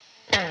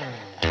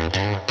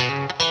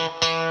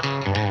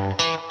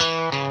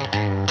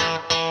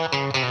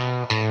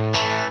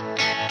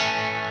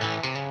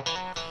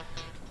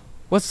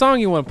What song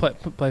you want to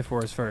play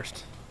for us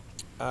first?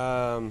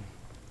 I'll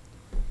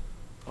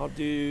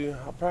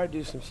probably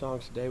do some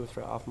songs today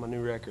off my new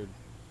record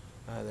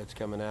that's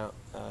coming out.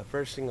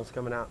 First single's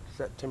coming out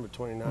September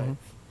 29th.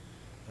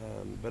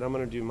 But I'm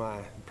gonna do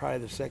probably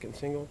the second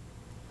single.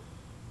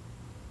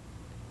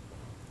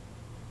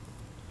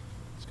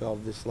 It's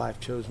called "This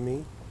Life Chose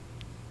Me."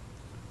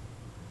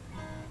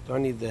 Do I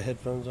need the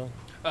headphones on?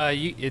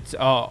 It's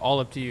all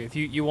up to you. If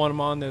you want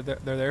them on, they're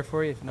there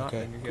for you. If not,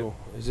 Okay, then you're cool.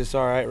 Is this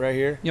all right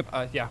here? Yep.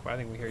 Yeah, I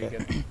think we hear you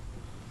good.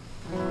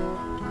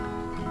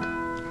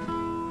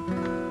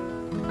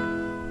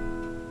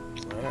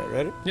 All right,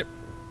 ready? Yep.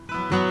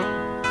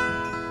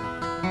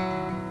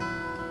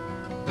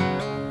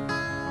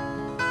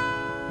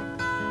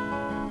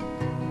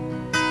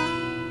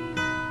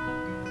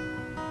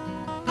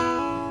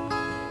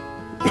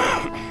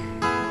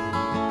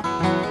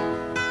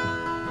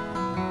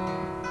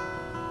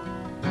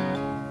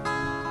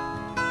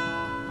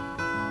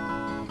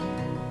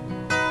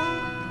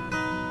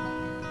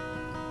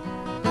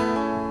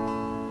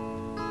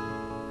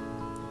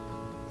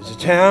 There's a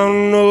town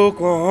in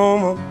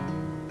Oklahoma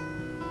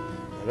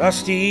that I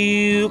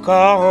still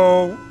call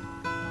home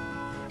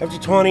after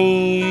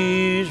 20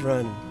 years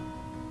running.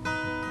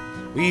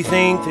 We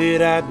think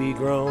that I'd be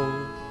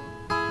grown,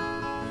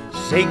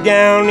 sink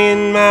down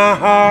in my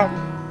heart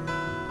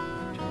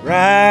to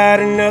write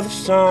another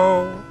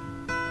song.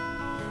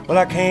 Well,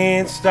 I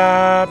can't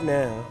stop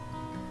now,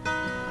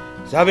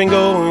 'cause I've been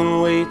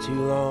going way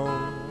too long.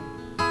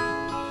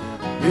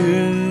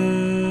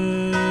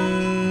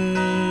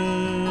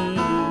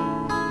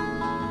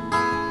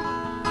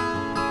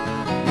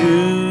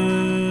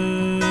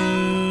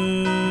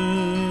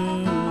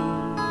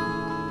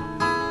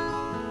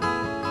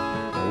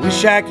 I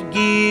wish I could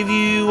give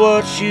you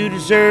what you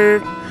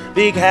deserve.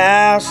 Big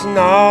house and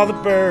all the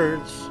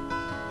birds,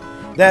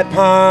 that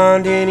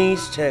pond in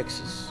East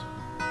Texas,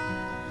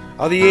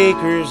 all the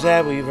acres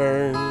that we've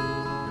earned.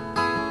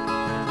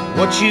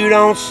 What you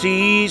don't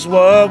see is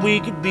what we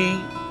could be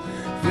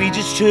if we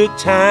just took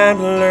time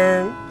to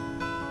learn.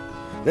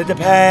 Let the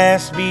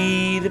past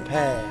be the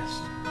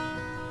past,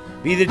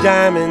 be the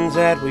diamonds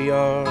that we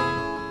are.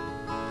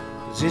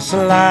 'Cause this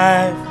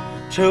life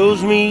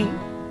chose me,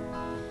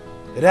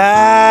 that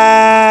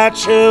I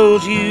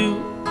chose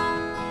you.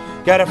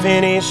 Gotta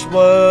finish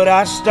what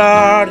I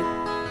started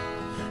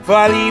before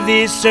I leave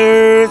this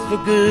earth for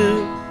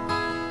good.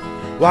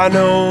 Well, I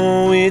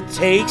know it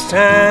takes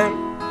time,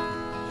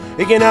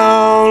 it can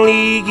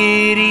only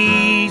get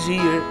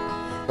easier.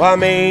 Well, I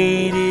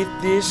made it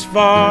this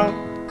far,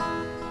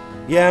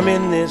 yeah, I'm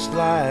in this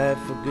life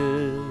for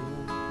good.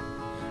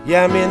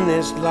 Yeah, I'm in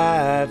this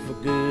life for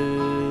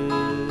good.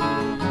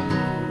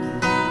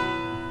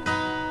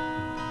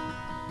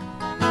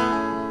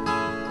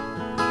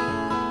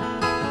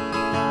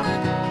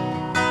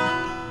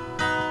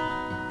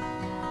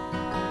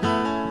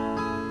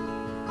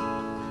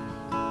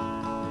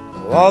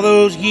 All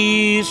those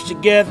years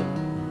together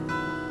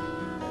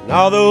and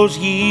all those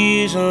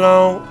years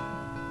alone,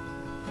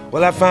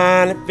 well, I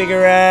finally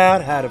figure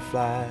out how to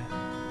fly,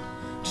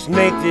 just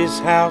make this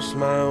house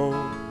my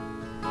own.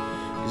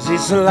 'Cause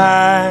this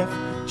life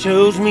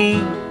chose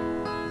me,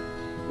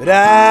 but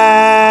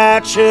I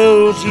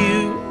chose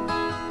you.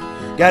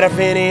 Gotta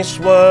finish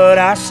what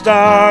I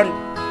started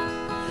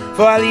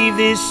before I leave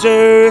this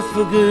earth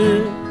for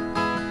good.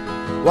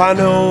 Well, I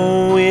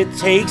know it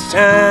takes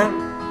time,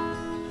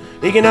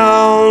 it can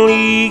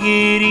only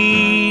get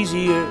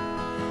easier.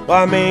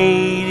 Well, I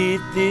made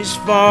it this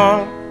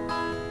far,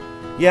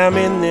 yeah, I'm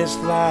in this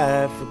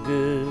life for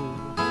good.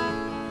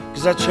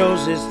 'Cause I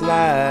chose this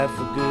life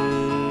for good.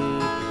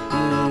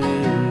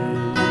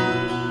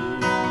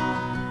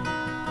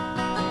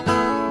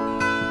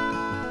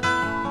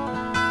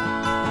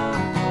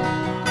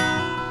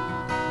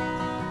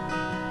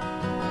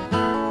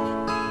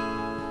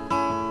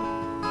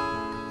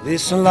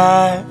 This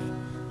life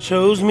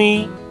chose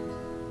me,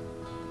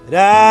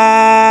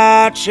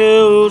 that I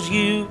chose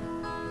you.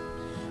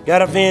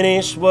 Gotta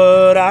finish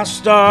what I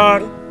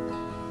started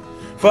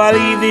before I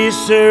leave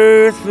this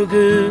earth for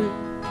good.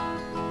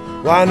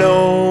 Well, I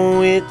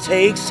know it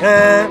takes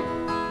time,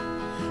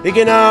 it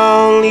can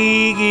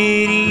only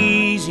get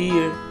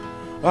easier.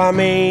 Well, I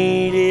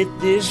made it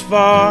this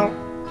far,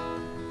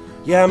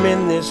 yeah, I'm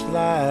in this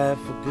life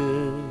for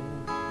good.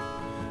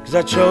 'Cause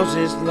I chose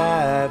this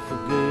life for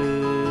good.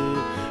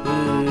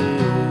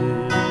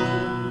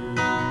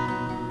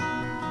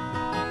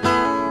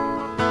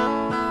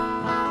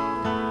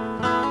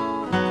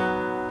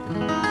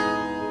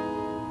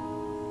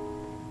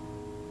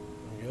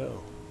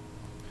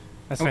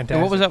 That's fantastic.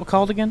 And what was that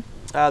called again?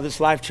 This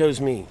life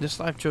chose me. This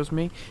Life Chose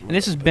Me. And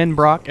this is Ben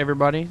Brock,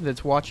 everybody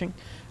that's watching.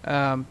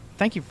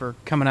 Thank you for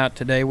coming out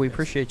today. We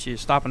appreciate you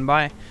stopping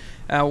by.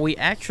 We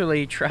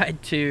actually I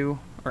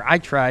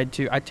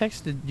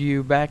texted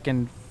you back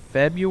in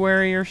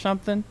February or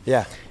something.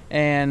 Yeah.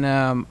 And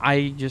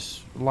I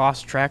just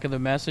lost track of the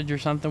message or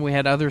something. We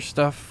had other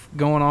stuff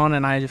going on,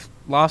 and I just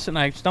lost it. And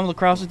I stumbled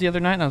across it the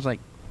other night, and I was like,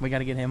 we got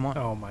to get him on.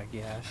 Oh, my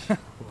gosh.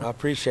 I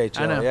appreciate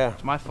you. I know. Yeah.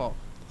 It's my fault.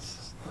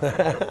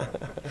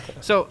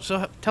 So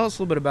tell us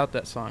a little bit about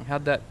that song.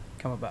 How'd that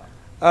come about?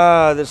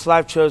 This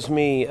Life Chose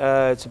Me.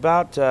 It's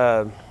about,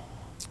 I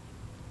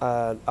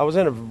was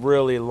in a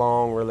really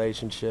long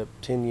relationship,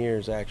 10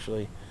 years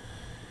actually.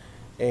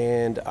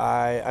 And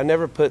I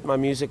never put my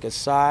music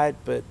aside,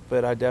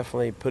 but I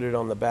definitely put it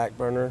on the back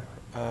burner.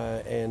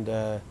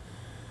 And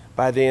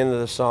by the end of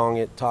the song,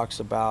 it talks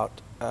about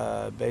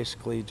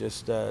basically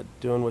just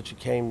doing what you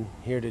came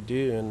here to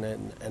do.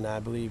 And I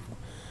believe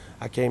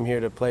I came here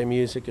to play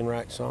music and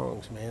write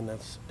songs, man.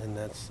 That's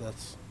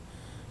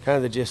kind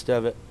of the gist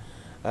of it.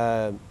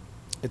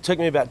 It took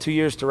me about 2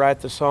 years to write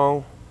the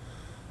song.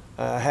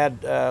 I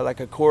had like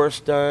a chorus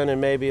done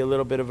and maybe a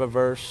little bit of a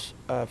verse,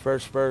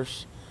 first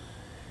verse.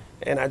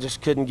 And I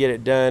just couldn't get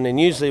it done. And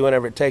usually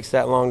whenever it takes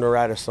that long to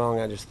write a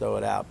song, I just throw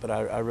it out. But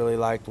I really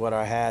liked what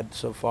I had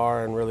so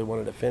far and really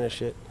wanted to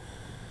finish it.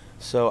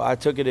 So I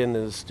took it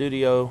into the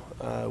studio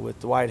with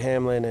Dwight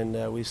Hamlin,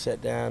 and we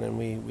sat down and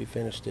we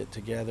finished it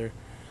together,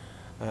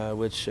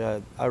 which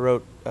I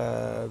wrote,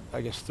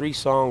 I guess, 3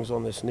 songs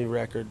on this new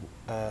record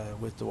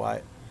with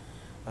Dwight.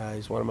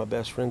 He's one of my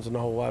best friends in the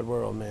whole wide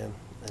world, man.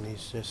 And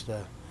he's just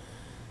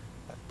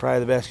probably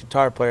the best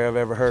guitar player I've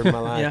ever heard in my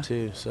life, Yeah.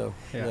 too. So,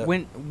 Yeah.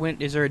 When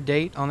is there a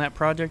date on that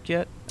project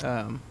yet?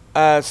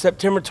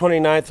 September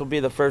 29th will be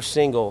the first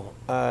single.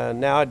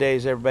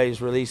 Nowadays,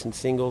 everybody's releasing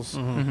singles.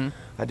 Mm-hmm.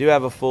 I do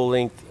have a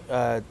full-length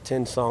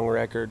 10-song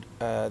record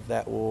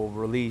that will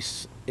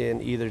release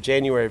in either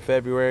January or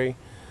February.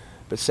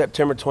 But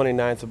September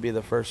 29th will be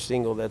the first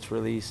single that's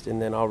released,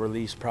 and then I'll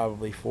release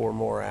probably 4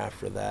 more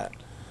after that.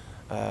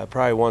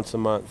 Probably once a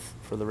month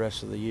for the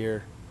rest of the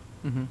year.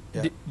 Mm-hmm.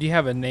 Yeah. Do you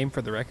have a name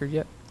for the record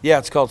yet? Yeah,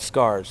 it's called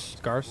Scars.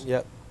 Scars?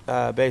 Yep.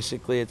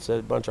 Basically, it's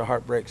a bunch of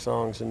heartbreak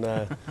songs and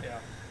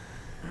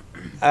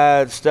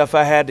stuff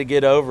I had to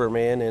get over,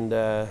 man.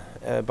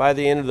 And by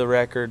the end of the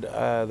record,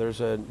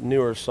 there's a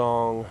newer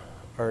song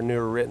or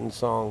newer written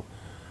song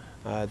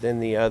than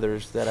the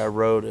others that I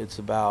wrote. It's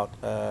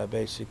about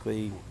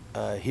basically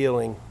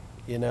healing,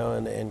 you know,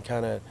 and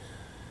kind of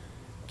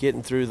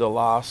getting through the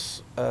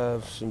loss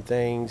of some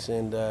things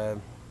and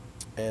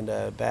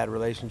bad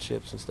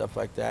relationships and stuff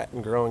like that,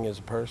 and growing as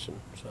a person.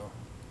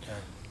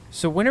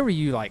 So whenever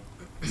you like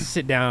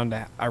sit down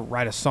to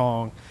write a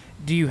song,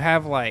 do you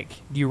write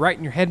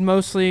in your head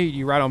mostly? Do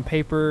you write on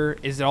paper?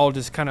 Is it all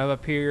just kind of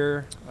up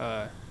here?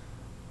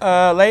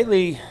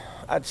 Lately,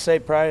 I'd say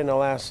probably in the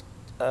last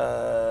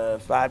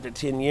 5 to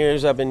 10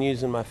 years, I've been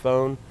using my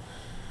phone.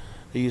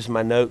 I use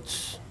my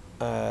notes,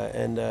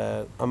 and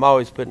I'm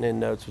always putting in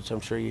notes, which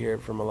I'm sure you hear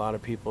from a lot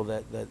of people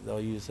that they'll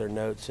use their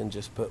notes and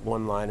just put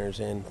one-liners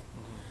in.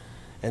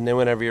 And then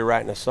whenever you're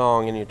writing a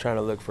song and you're trying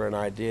to look for an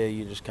idea,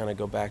 you just kind of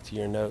go back to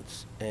your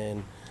notes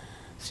and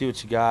see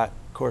what you got.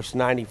 Of course,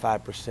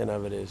 95%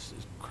 of it is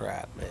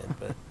crap, man.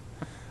 But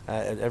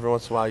every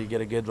once in a while you get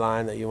a good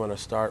line that you want to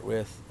start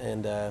with.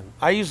 And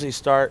I usually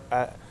start,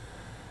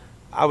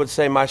 I would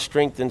say my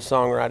strength in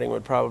songwriting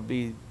would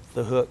probably be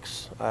the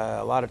hooks.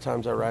 A lot of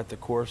times I write the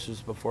choruses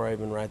before I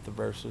even write the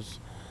verses.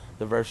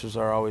 The verses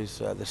are always,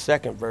 the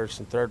second verse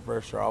and third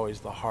verse are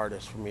always the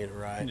hardest for me to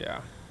write.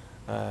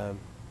 Yeah.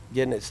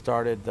 Getting it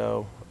started,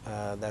 though,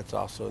 that's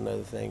also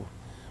another thing.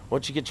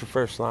 Once you get your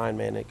first line,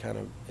 man, it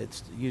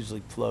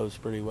usually flows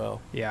pretty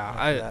well.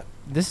 Yeah.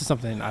 This is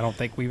something I don't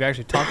think we've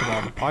actually talked about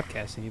on the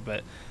podcast,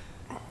 but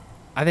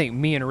I think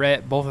me and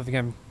Rhett both have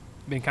been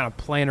kind of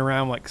playing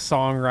around like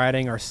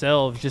songwriting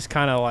ourselves, just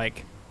kind of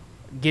like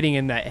getting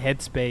in that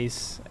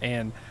headspace.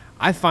 And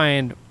I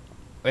find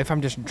if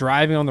I'm just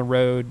driving on the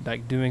road,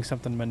 like doing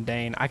something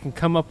mundane, I can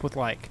come up with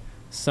like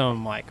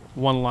some like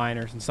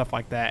one-liners and stuff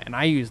like that, and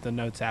I use the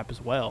Notes app as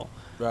well.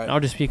 Right. And I'll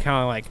just be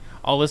kind of like,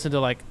 I'll listen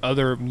to like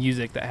other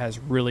music that has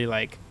really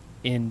like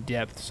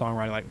in-depth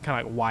songwriting, like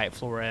kind of like Wyatt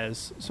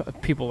Flores, so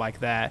people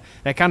like that.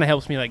 That kind of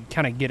helps me like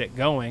kind of get it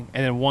going,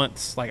 and then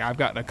once like I've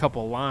gotten a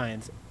couple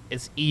lines,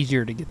 it's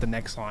easier to get the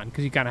next line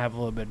because you kind of have a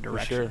little bit of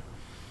direction. For sure.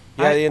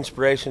 Yeah, the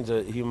inspiration's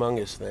a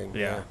humongous thing.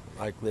 Yeah.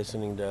 Like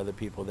listening to other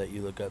people that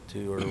you look up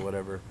to or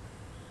whatever.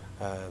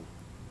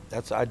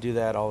 I do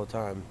that all the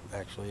time,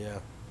 actually. Yeah.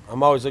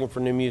 I'm always looking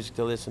for new music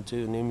to listen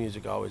to. New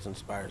music always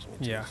inspires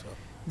me, too. Yeah. So.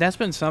 That's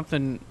been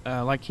something,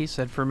 like he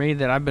said, for me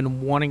that I've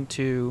been wanting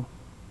to.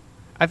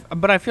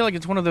 But I feel like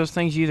it's one of those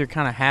things you either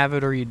kind of have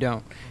it or you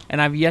don't.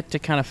 And I've yet to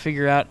kind of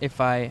figure out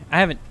if I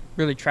haven't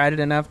really tried it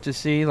enough to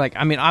see. Like,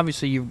 I mean,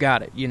 obviously you've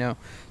got it, you know.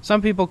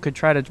 Some people could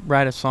try to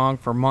write a song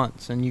for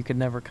months and you could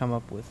never come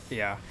up with.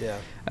 Yeah. Yeah.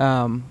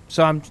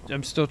 So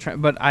I'm still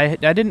trying, but I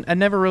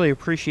never really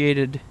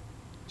appreciated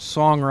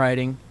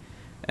songwriting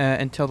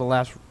until the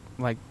last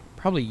like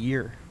probably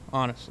year,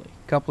 honestly,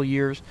 couple of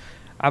years.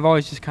 I've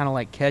always just kind of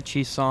like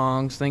catchy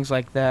songs, things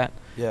like that.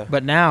 Yeah.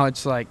 But now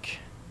it's like,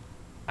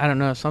 I don't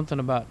know, something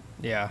about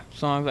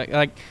songs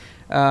like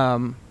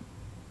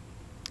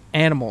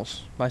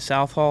Animals by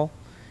Southall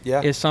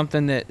Yeah. is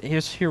something that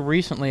is here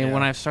recently. And Yeah.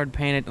 when I started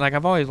paying it, like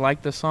I've always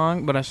liked the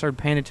song, but I started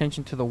paying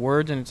attention to the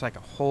words, and it's like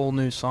a whole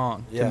new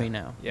song Yeah. to me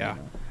now. Yeah.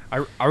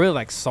 You know? I really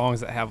like songs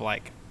that have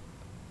like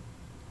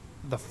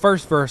the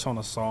first verse on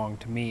a song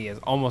to me is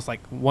almost like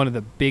one of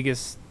the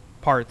biggest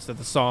parts of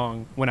the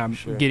song when I'm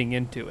Sure. getting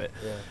into it.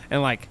 Yeah.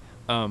 And like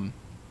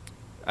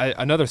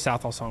another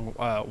Southall song,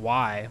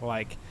 Why,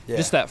 like Yeah.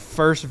 just that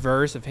first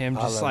verse of him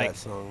I just love like that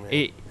song,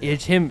 man.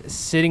 it's him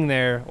sitting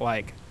there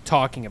like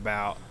talking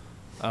about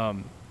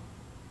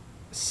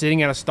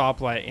sitting at a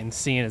stoplight and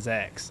seeing his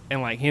ex,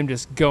 and like him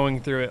just going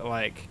through it.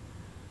 Like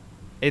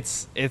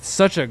it's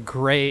such a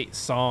great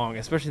song,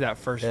 especially that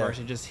first Yeah. verse.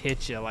 It just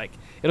hits you, like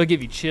it'll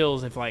give you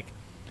chills if like,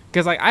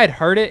 because like I had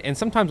heard it, and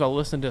sometimes I'll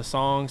listen to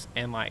songs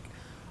and like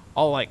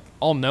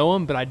I'll know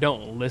them, but I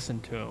don't listen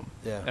to them,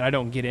 Yeah. and I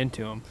don't get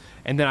into them.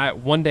 And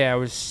then one day I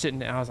was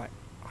sitting and I was like,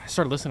 I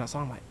started listening to that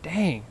song. I'm like,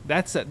 dang,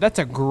 that's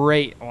a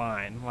great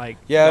line. Like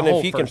Yeah, the and whole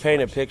if you can first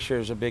paint a verse. picture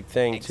is a big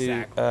thing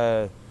Exactly.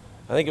 too.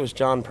 I think it was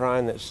John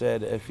Prine that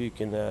said if you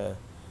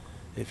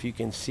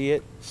can see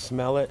it,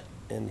 smell it,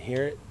 and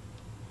hear it,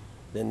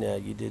 then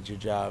you did your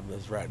job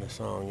as writing a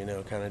song,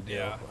 kind of deal.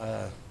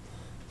 Yeah.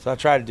 So I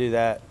try to do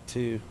that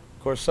too.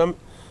 Of course, some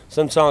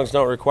songs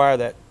don't require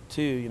that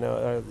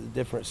too,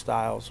 different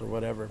styles or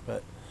whatever.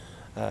 But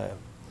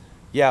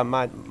yeah,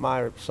 my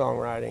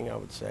songwriting, I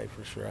would say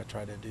for sure, I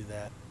try to do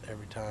that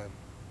every time.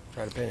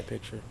 Try to paint a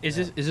picture. Is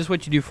this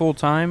what you do full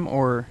time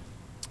or?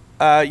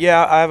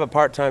 Yeah, I have a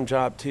part-time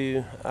job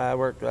too. I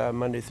work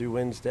Monday through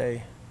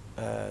Wednesday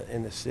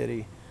in the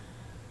city.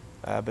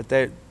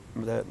 But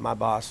my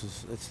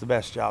boss it's the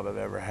best job I've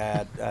ever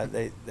had.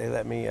 They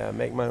let me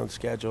make my own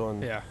schedule,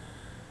 and Yeah.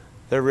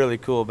 they're really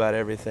cool about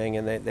everything,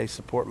 and they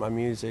support my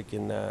music.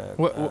 And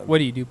What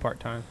do you do part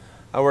time?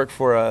 I work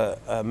for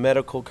a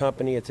medical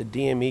company. It's a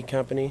DME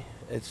company.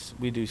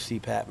 We do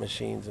CPAP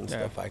machines and Yeah.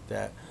 stuff like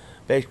that.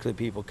 Basically,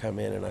 people come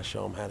in and I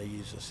show them how to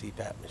use a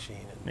CPAP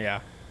machine and Yeah.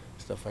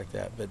 stuff like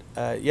that.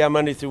 But yeah,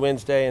 Monday through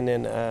Wednesday, and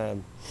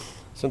then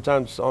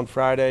sometimes on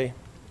Friday.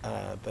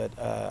 But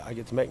I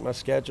get to make my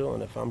schedule,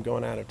 and if I'm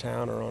going out of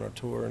town or on a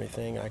tour or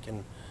anything, I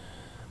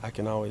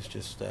can always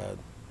just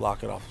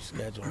block it off the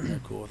schedule, and they're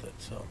cool with it.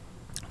 So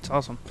It's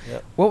awesome.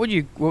 Yep. What would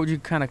you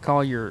kind of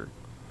call your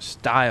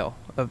style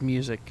of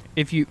music?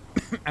 If you,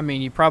 I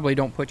mean, you probably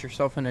don't put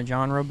yourself in a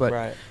genre, but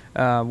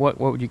right. what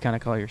would you kind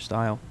of call your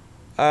style?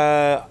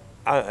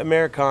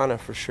 Americana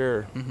for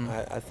sure.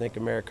 Mhm. I think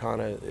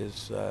Americana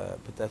is,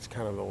 but that's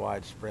kind of a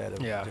widespread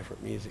of Yeah.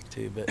 different music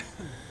too. But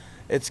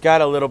it's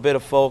got a little bit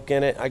of folk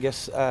in it. I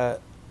guess I'm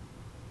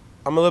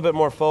a little bit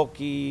more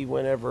folky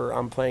whenever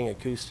I'm playing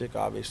acoustic,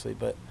 obviously.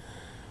 But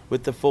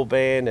with the full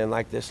band and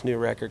like this new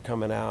record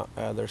coming out,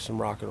 there's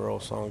some rock and roll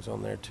songs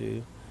on there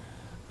too.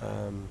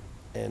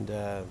 And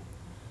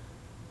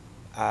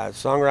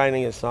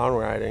songwriting is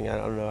songwriting. I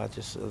don't know. I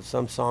just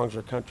some songs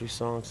are country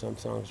songs, some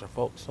songs are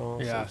folk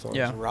songs, Yeah. some songs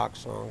Yeah. are rock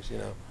songs.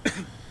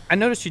 I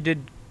noticed you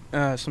did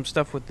some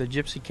stuff with the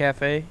Gypsy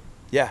Cafe,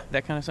 Yeah.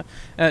 that kind of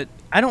stuff.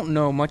 I don't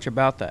know much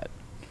about that,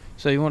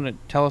 so you want to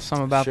tell us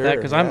some about that? Sure,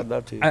 Because yeah, I'd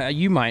love to.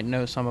 you might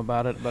know some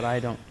about it, but I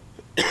don't.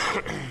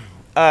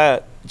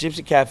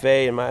 Gypsy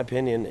Cafe, in my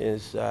opinion,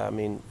 is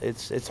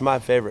it's my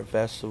favorite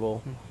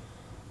festival.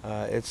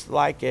 It's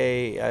like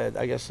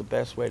I guess the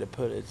best way to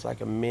put it, it's like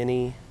a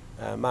mini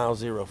Mile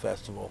Zero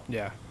festival.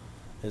 Yeah.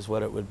 Is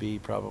what it would be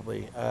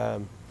probably.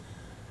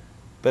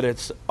 But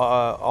it's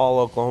all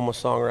Oklahoma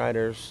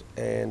songwriters,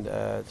 and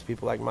it's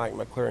people like Mike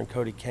McClure,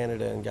 Cody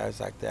Canada, and guys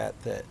like that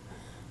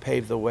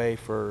paved the way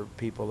for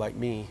people like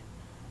me,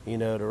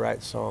 to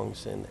write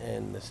songs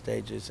and the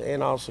stages,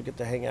 and also get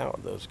to hang out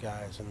with those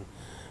guys.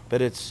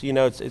 But it's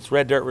it's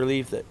Red Dirt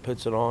Relief that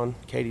puts it on.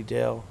 Katie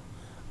Dale,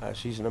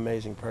 she's an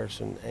amazing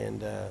person,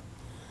 and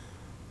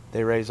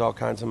they raise all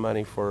kinds of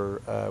money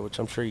for, which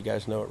I'm sure you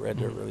guys know what Red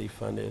Dirt Relief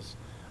Fund is.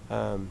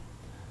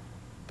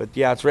 But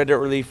yeah, it's Red Dirt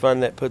Relief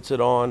Fund that puts it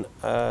on,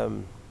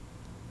 and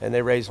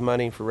they raise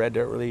money for Red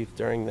Dirt Relief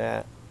during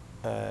that.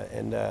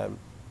 And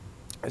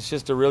it's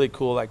just a really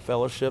cool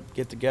fellowship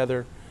get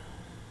together.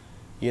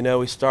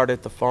 We start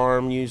at the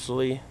farm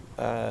usually.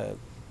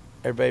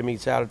 Everybody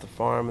meets out at the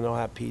farm, and they'll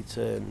have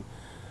pizza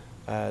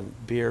and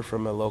beer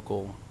from a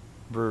local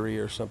brewery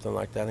or something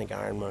like that. I think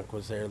Iron Monk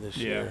was there this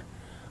year.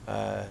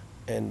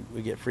 And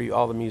we get free,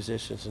 all the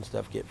musicians and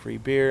stuff get free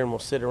beer, and we'll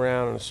sit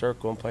around in a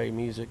circle and play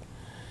music.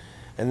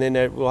 And then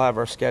we'll have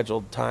our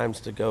scheduled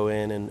times to go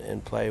in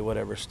and play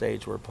whatever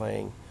stage we're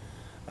playing.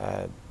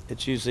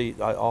 It's usually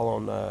all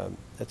on,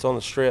 it's on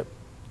the Strip,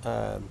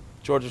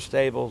 Georgia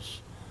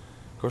Stables.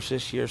 Of course,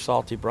 this year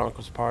Salty Bronc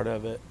was part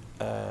of it.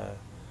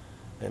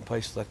 And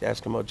places like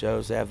Eskimo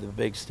Joe's, they have the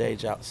big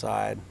stage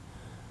outside.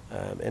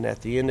 And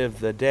at the end of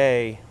the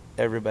day,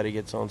 everybody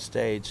gets on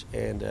stage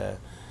and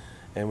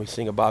we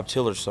sing a Bob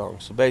Childers song.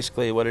 So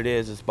basically what it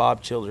is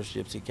Bob Childers'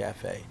 Gypsy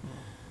Cafe.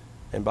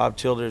 And Bob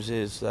Childers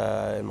is,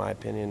 in my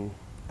opinion,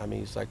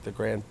 he's like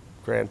the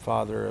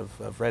grandfather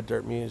of Red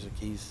Dirt music.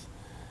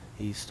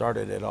 He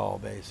started it all,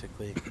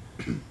 basically.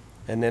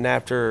 And then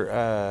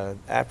after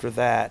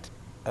that,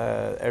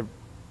 a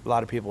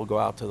lot of people go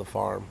out to the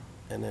farm,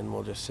 and then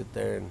we'll just sit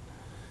there and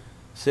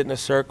sit in a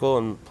circle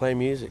and play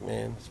music,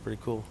 man. It's pretty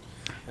cool.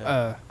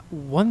 Yeah.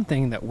 One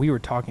thing that we were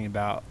talking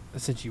about,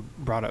 since you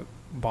brought up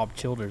Bob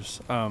Childers,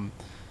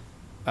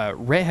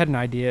 Rhett had an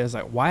idea. Is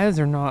like, why is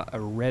there not a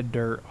Red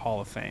Dirt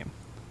Hall of Fame?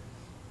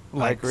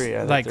 I agree. I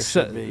think like there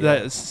should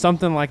be,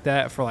 something like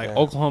that for like Yeah.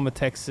 Oklahoma,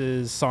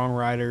 Texas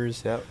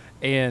songwriters. Yep.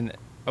 And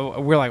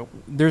we're like,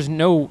 there's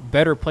no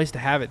better place to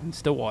have it than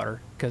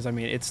Stillwater, because I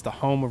mean, it's the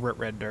home of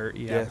Red Dirt.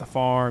 You Yeah. have the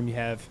farm. You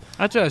have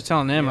That's what I was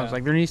telling them. I was Yeah.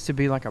 like, there needs to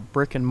be like a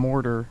brick and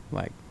mortar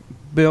like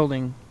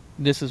building.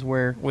 This is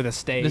where with a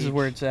stage. this is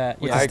where it's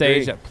at. with Yeah. a I stage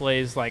agree. that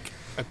plays like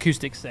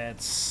acoustic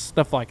sets,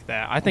 stuff like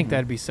that. I think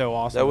that'd be so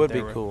awesome. That if would they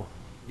be were- cool.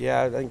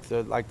 Yeah, I think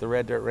the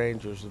Red Dirt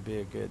Rangers would be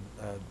a good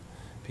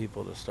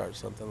people to start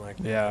something like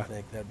that. Yeah. I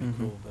think that'd be Mhm.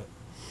 cool.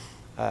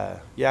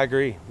 But yeah, I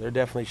agree. There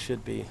definitely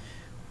should be.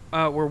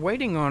 We're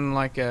waiting on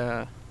like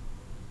a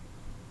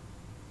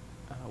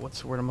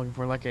what's the word I'm looking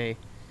for? Like a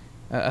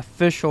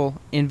official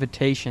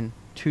invitation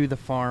to the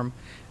farm.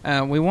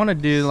 We want to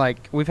do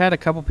like we've had a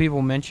couple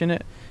people mention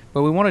it,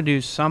 but we want to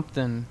do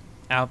something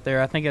out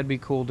there. I think it'd be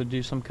cool to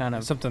do some kind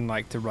of something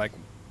like to like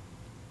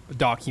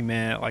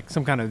document, like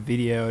some kind of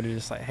video to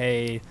just like,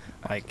 hey,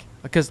 like,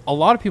 because a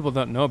lot of people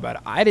don't know about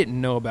it. I didn't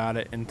know about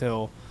it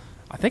until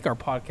I think our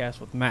podcast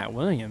with Matt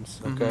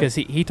Williams, Okay. because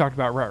he talked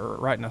about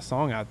writing a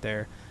song out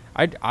there.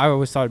 I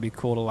always thought it'd be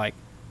cool to like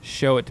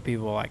show it to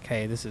people, like,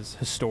 hey, this is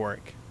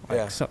historic, like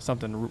Yeah.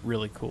 something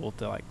really cool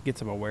to like get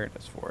some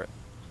awareness for it.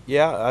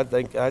 Yeah, I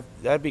think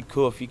that'd be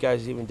cool if you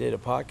guys even did a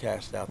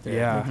podcast out there. I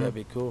Yeah. think that'd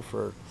be cool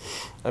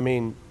I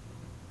mean,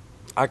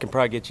 I can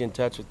probably get you in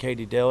touch with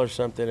Katie Dell or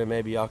something, and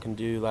maybe y'all can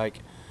do like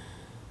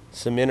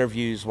some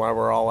interviews while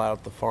we're all out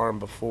at the farm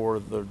before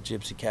the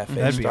Gypsy Cafe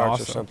That'd be starts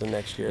or awesome. something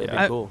next year. That'd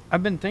Yeah. be cool.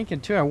 I've been thinking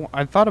too.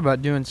 I thought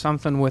about doing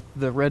something with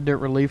the Red Dirt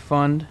Relief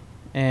Fund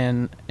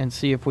and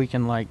see if we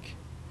can like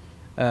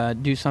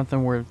do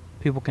something where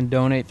people can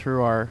donate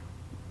through our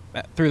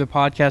through the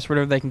podcast,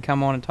 whatever. They can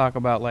come on and talk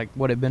about like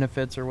what it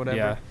benefits or whatever,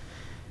 Yeah.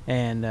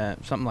 and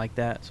something like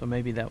that. So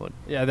maybe that would.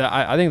 Yeah,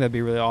 I think that'd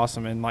be really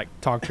awesome, and like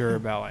talk to her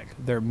about like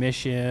their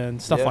mission,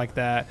 stuff Yeah. like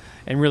that,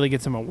 and really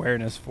get some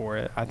awareness for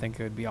it. I think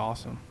it would be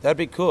awesome. That'd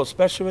be cool,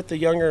 especially with the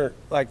younger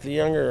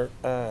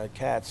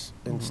cats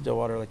in Mm-hmm.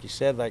 Stillwater, like you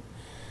said. Like,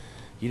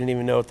 you didn't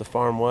even know what the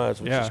farm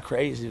was, which Yeah. is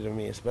crazy to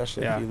me,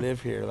 especially Yeah. if you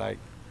live here. Like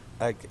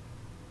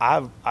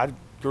I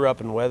grew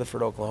up in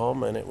Weatherford,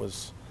 Oklahoma, and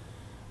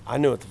I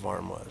knew what the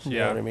farm was. You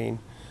Yeah. know what I mean?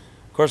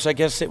 Of course, I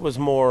guess it was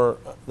more.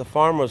 The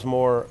farm was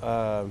more.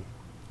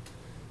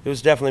 It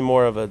was definitely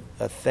more of a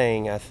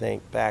thing, I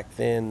think, back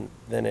then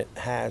than it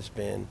has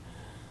been,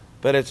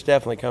 but it's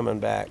definitely coming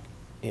back.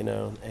 You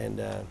know, and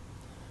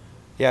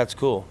yeah, it's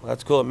cool.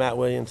 That's cool that Matt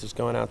Williams is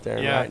going out there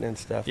and Yeah. writing and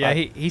stuff. Yeah,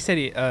 he said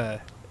he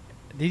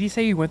did he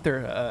say he went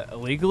there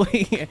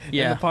illegally in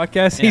Yeah. the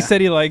podcast? Yeah. He said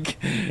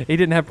he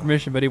didn't have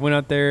permission, but he went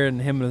out there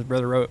and him and his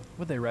brother wrote.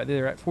 What they write? Did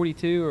they write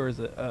 42 or is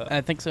it? I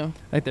think so.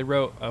 I think they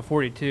wrote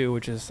 42,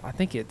 which is I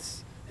think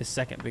it's his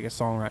second biggest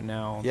song right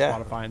now on Yeah,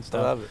 Spotify and I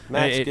stuff. love it.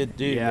 Matt's a It- good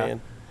dude, yeah.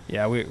 man.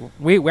 Yeah,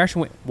 we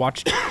actually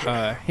watched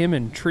him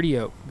and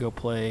Tritio go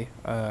play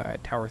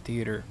at Tower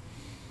Theater.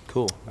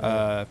 Cool.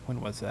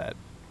 When was that?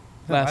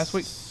 Last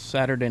week?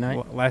 Saturday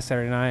night. Last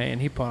Saturday night,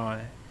 and he put on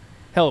a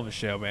hell of a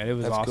show, man. It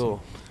was That's awesome.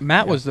 cool.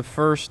 Matt Yeah. was the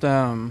first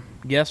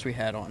guest we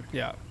had on.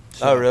 Yeah.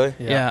 Oh, really?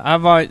 Yeah.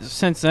 I've always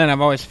since then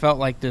I've always felt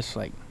like this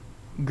like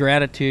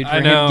gratitude for I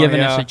know, him giving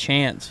yeah. us a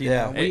chance. You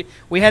Yeah. know?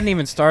 We hadn't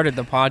even started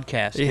the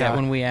podcast Yeah. yet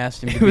when we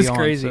asked him to It be was on.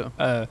 crazy.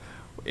 So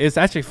It's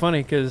actually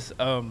funny because it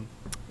was,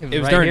 it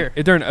was right during here.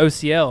 during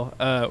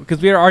OCL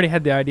because we had already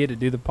had the idea to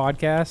do the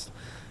podcast,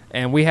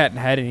 and we hadn't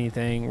had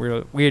anything.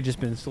 We had just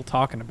been still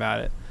talking about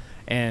it,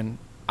 and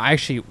I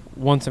actually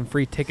won some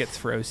free tickets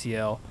for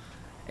OCL,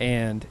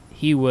 and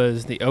he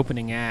was the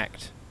opening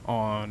act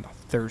on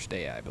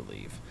Thursday, I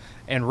believe.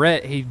 And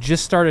Rhett, he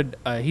just started.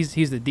 He's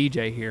the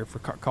DJ here for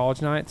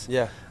college nights.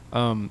 Yeah.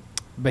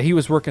 But he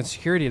was working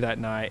security that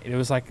night. It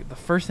was like the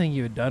first thing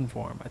you had done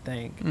for him, I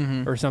think,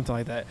 Mhm. or something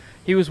like that.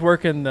 He was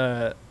working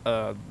the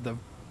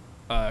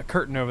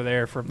curtain over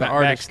there for The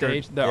artist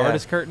backstage, curtain. the Yeah.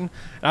 artist curtain.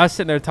 And I was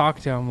sitting there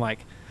talking to him, like,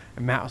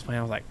 and Matt was playing.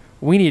 I was like,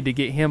 we need to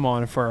get him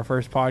on for our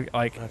first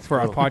That's for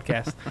cool. our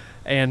podcast.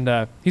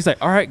 And he's like,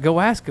 all right, go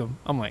ask him.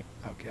 I'm like,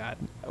 oh God,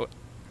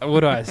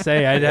 what do I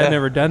say? I'd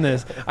never done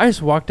this. I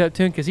just walked up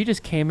to him because he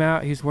just came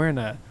out. He's wearing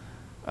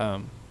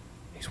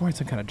he's wearing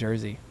some kind of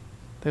jersey.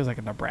 I think it was like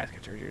a Nebraska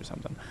jersey or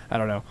something. I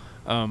don't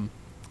know.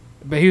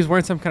 But he was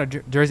wearing some kind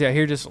of jersey out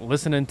here, just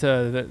listening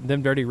to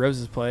them Dirty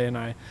Roses play. And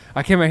I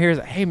came out here and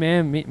was like, hey,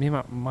 man, me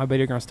and my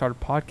buddy are going to start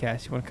a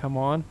podcast. You want to come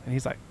on? And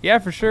he's like, yeah,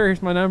 for sure.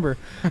 Here's my number.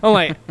 I'm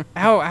like,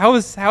 how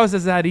is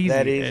this that easy?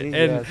 That easy? And,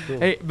 Yeah, that's cool.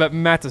 hey, but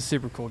Matt's a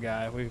super cool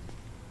guy. We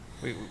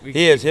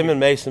He is. Him and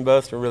Mason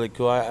both are really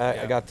cool. I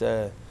Yeah. got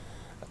to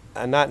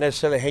not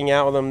necessarily hang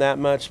out with them that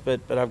much, but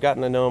I've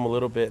gotten to know them a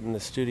little bit in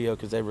the studio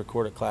because they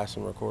record at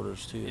Classen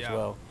Recorders too Yeah. as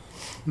well.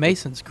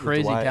 Mason's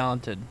crazy Dwight.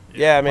 talented.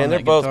 Yeah, man, on they're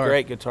that both guitar.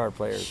 great guitar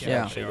players.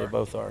 Yeah, actually, they they are.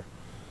 both are.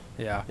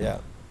 Yeah. Yeah.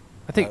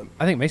 I think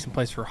Mason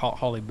plays for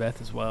Holly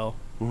Beth as well.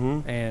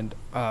 Mm-hmm. And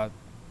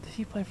did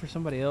he play for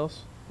somebody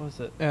else? What was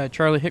it?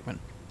 Charlie Hickman.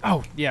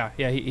 Oh, yeah.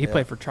 He Yeah.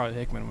 played for Charlie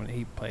Hickman when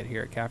he played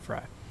here at Cat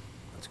Fry.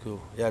 That's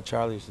cool. Yeah,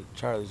 Charlie's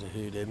a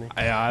hoot, isn't he?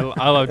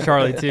 I love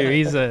Charlie too.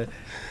 He's a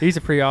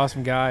pretty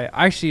awesome guy.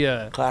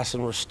 Actually, Class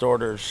and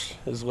Restorters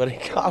is what he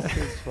calls it.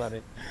 It's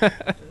funny.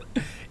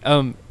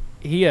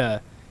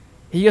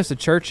 he goes to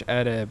church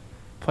at a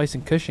place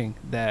in Cushing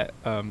that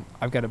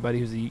I've got a buddy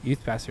who's a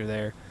youth pastor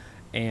there,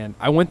 and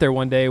I went there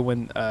one day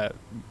when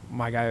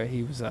my guy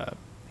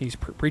he's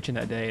preaching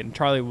that day, and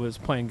Charlie was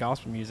playing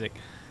gospel music,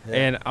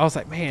 and I was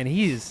like, man,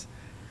 he's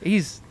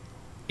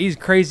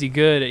crazy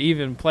good at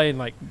even playing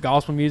like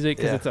gospel music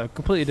because it's a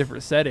completely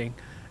different setting,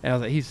 and I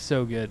was like, he's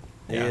so good.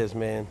 He is,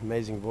 man.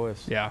 Amazing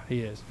voice. Yeah, he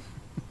is.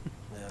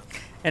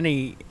 And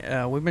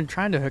we've been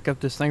trying to hook up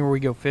this thing where we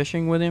go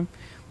fishing with him.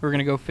 We're going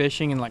to go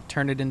fishing and like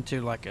turn it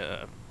into like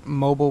a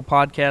mobile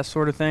podcast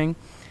sort of thing.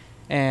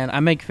 And I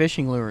make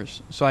fishing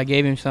lures. So I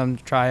gave him some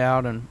to try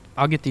out, and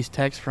I'll get these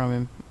texts from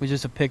him with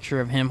just a picture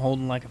of him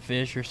holding like a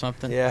fish or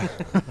something. Yeah.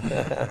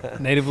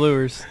 Native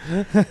lures.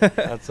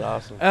 That's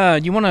awesome.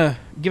 Do you want to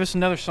give us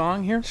another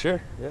song here?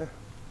 Sure, yeah.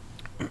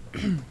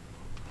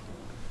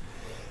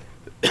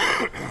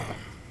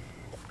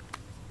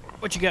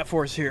 What you got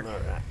for us here? All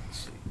right. Let's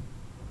see.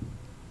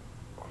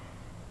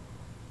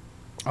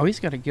 Oh,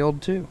 he's got a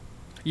guild too.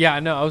 Yeah, I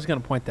know. I was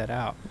going to point that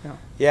out.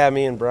 Yeah,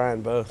 me and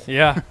Brian both.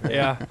 Yeah,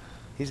 yeah.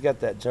 He's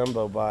got that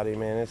jumbo body,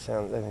 man. That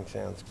thing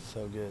sounds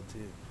so good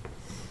too.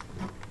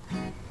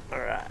 All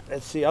right,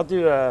 let's see. I'll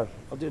do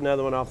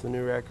another one off the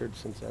new record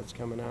since that's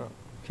coming out.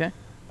 Okay.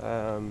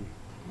 Let's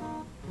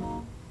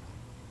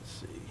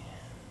see.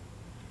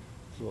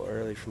 It's a little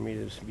early for me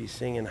to be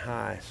singing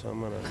high, so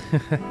I'm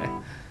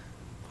gonna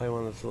play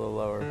one that's a little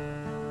lower.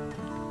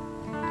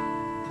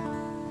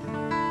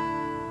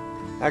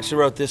 I actually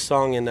wrote this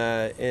song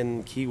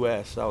in Key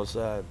West.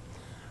 I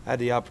had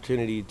the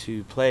opportunity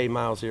to play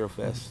Mile Zero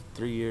Fest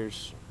 3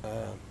 years,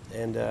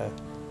 and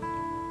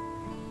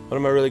one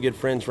of my really good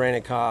friends,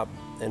 Raina Cobb,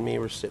 and me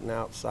were sitting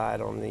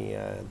outside on the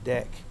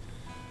deck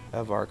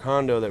of our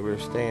condo that we were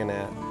staying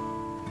at,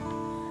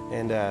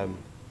 and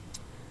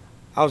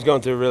I was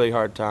going through a really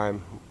hard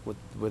time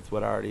with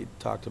what I already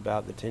talked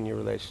about, the 10-year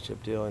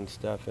relationship deal and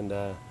stuff, and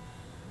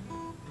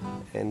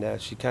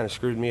she kind of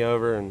screwed me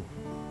over, and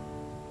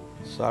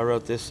so I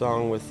wrote this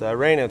song with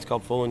Raina. It's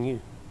called Fooling You.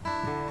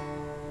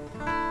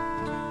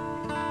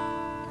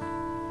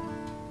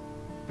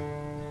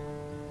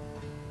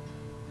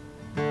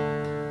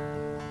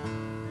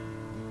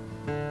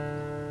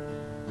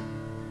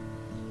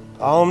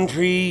 Palm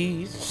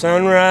trees,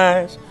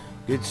 sunrise,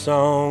 good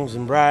songs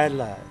and bright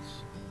lights.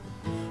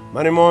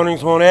 Monday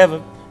mornings won't ever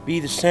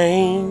be the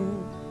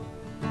same.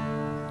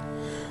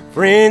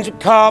 Friends we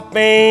call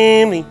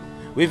family,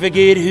 we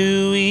forget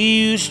who we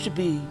used to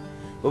be,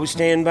 but we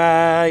stand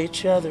by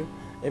each other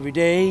every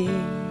day.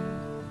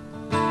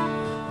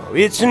 Oh,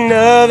 it's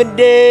another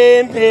day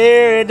in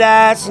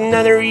paradise,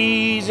 another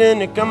reason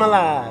to come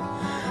alive.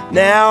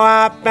 Now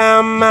I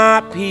found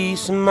my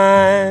peace of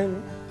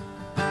mind.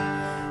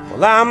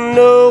 Well, I'm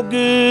no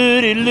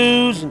good at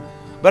losing,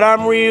 but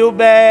I'm real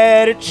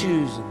bad at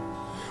choosing.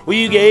 Well,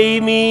 you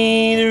gave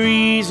me the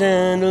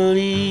reason to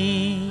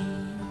leave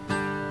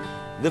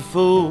the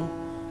fool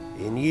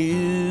in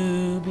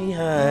you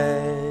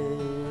behind.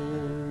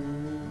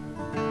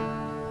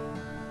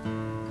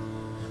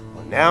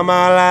 Well, now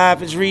my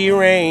life is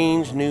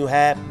rearranged, new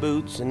hat,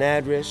 boots, and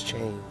address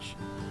change.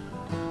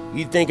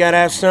 You'd think I'd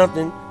have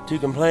something to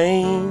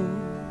complain.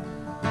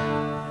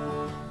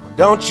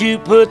 Don't you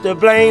put the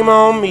blame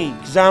on me,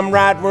 'cause I'm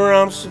right where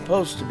I'm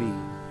supposed to be.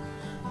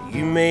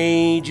 You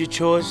made your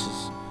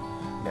choices,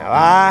 now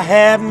I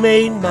have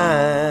made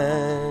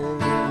mine.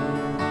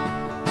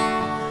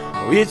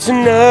 Oh, it's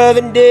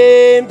another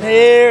day in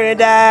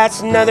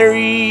paradise, another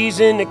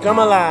reason to come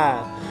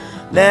alive.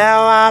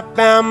 Now I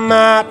found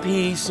my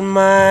peace of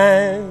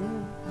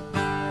mind.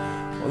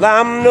 Well,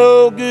 I'm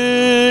no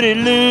good at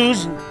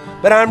losing,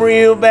 but I'm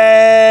real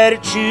bad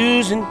at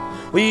choosing.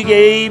 Well, you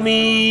gave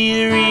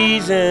me the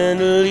reason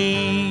to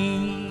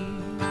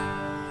leave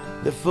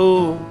the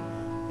fool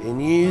in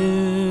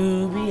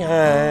you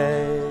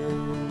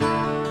behind.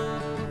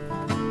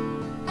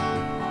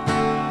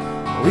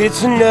 Oh,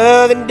 it's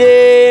another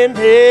day in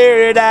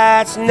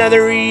paradise,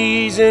 another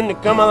reason to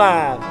come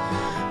alive.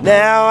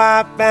 Now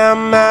I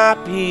found my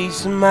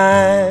peace of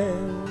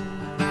mind.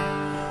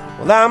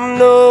 Well, I'm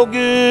no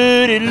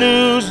good at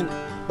losing,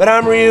 but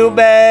I'm real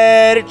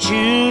bad at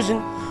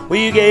choosing. Well,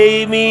 you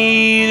gave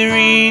me the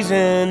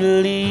reason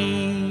to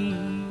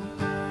leave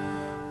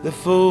the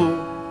fool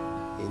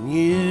in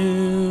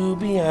you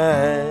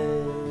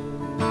behind.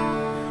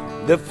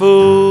 The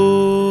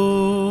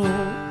fool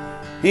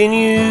in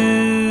you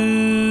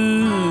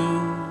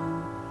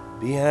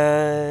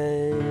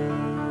behind.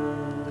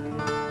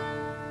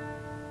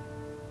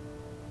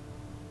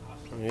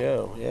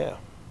 Yeah,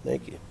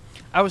 thank you.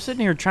 I was sitting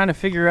here trying to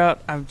figure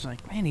out, I was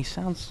like, man, he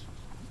sounds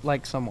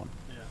like someone.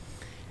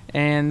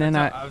 And then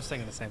I was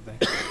thinking the same thing.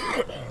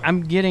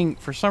 I'm getting,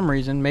 for some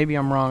reason, maybe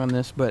I'm wrong on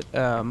this, but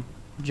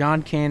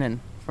John Cannon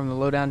from the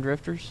Lowdown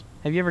Drifters.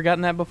 Have you ever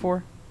gotten that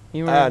before?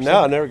 No, I've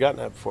never gotten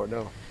that before,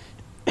 no.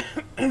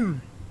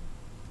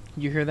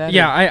 You hear that?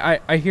 Yeah, or-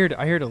 I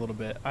heard a little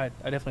bit. I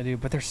definitely do.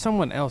 But there's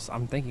someone else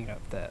I'm thinking of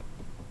that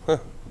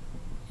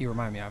you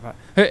remind me of.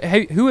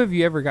 Hey, who have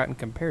you ever gotten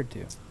compared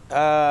to?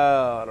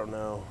 I don't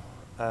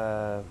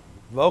know.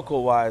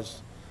 Vocal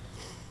wise,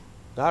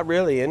 not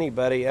really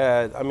anybody.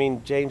 I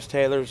mean, James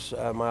Taylor's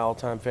my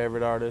all-time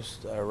favorite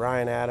artist.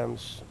 Ryan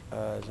Adams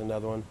is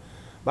another one.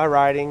 My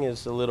writing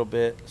is a little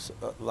bit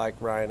like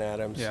Ryan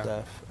Adams Yeah.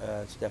 stuff.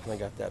 It's definitely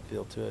got that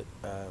feel to it.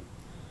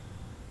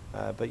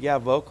 But yeah,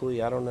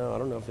 vocally, I don't know. I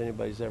don't know if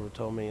anybody's ever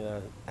told me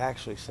that I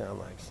actually sound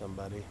like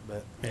somebody,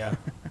 but Yeah.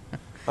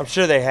 I'm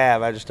sure they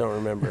have. I just don't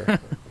remember.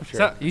 I'm sure.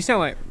 So, you sound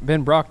like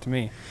Ben Brock to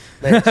me.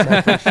 Thanks, I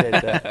appreciate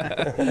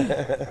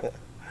that.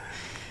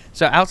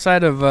 So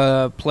outside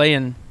of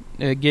playing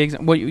gigs,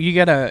 well, you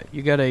got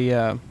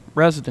a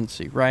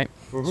residency, right?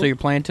 Mhm. So you're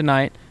playing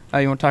tonight.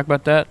 You want to talk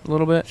about that a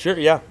little bit? Sure,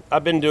 yeah.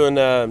 I've been doing,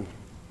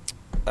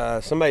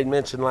 somebody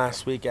mentioned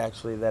last week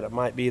actually that it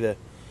might be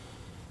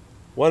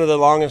one of the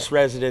longest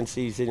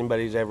residencies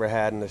anybody's ever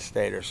had in the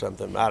state or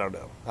something. I don't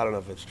know. I don't know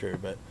if it's true,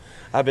 but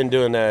I've been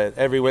doing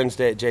every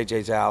Wednesday at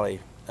JJ's Alley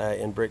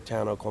in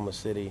Bricktown, Oklahoma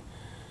City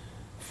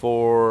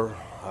for,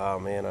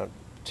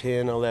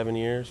 10, 11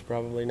 years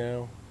probably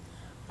now,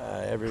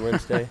 every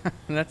Wednesday.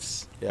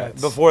 That's Yeah.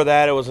 That's- Before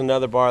that, it was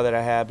another bar that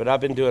I had, but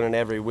I've been doing an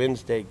every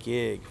Wednesday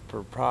gig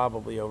for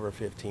probably over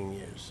 15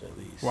 years at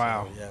least.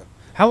 Wow. So, yeah.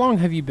 How long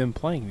have you been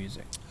playing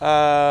music?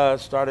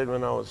 Started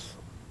when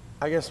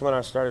when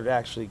I started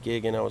actually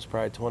gigging, I was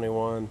probably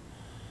 21,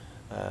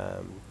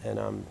 and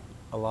I'm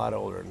a lot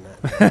older than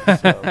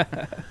that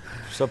now,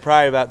 so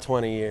probably about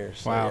 20 years.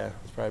 So, Wow. yeah,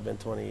 it's probably been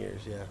 20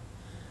 years, yeah.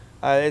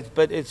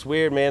 But it's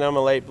weird, man. I'm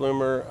a late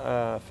bloomer.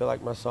 I feel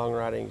like my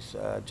songwriting's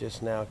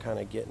just now kind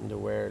of getting to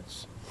where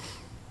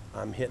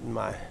I'm hitting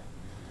my,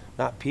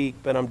 not peak,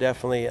 but I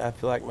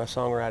feel like my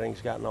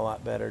songwriting's gotten a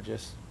lot better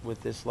just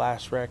with this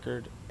last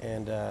record.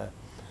 And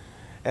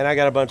I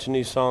got a bunch of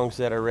new songs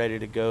that are ready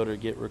to go to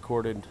get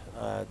recorded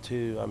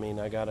too. I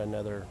mean, I got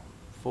another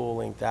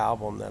full-length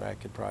album that I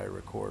could probably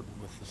record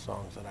with the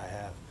songs that I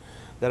have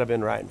that I've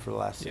been writing for the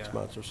last 6 Yeah.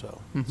 months or so.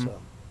 Mhm. So.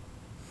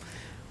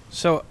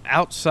 so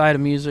outside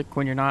of music,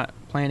 when you're not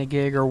playing a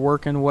gig or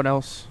working, what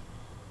else?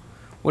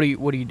 What are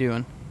you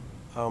doing?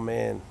 Oh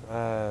man,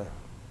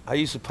 I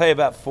used to play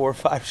about 4 or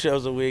 5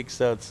 shows a week,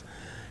 so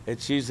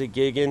it's usually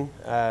gigging.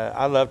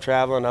 I love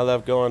traveling. I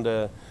love going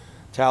to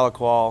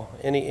Tahlequah,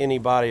 any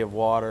body of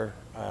water.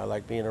 I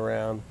like being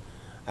around.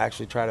 I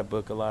actually try to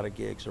book a lot of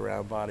gigs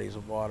around bodies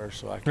of water,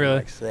 so I can Really?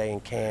 like stay in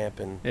camp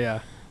and Yeah.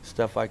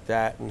 stuff like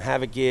that, and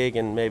have a gig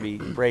and maybe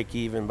break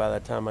even by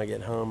the time I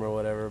get home or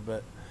whatever.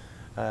 But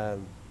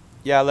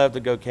yeah, I love to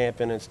go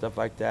camping and stuff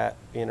like that,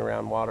 being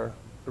around water.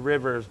 The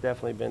river has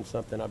definitely been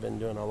something I've been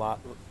doing a lot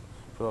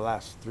for the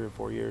last 3 or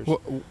 4 years.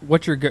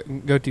 What's your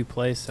go-to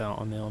place out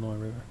on the Illinois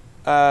River?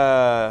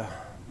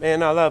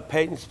 Man, I love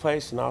Peyton's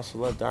Place and I also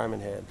love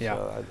Diamond Head. Yeah.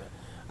 So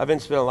I've been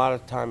spending a lot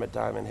of time at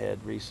Diamond Head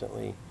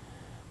recently.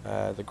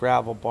 The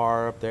gravel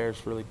bar up there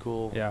is really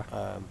cool. Yeah.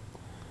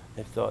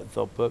 If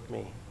they'll book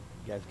me,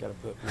 you guys got to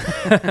book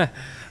me.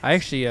 I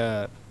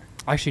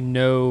actually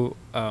know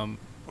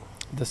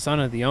the son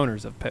of the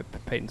owners of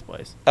Peyton's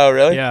Place. Oh,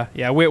 really? Yeah,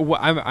 yeah.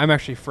 I'm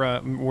actually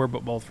we're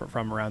both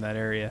from around that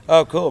area.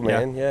 Oh, cool,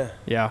 man. Yeah.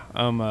 Yeah.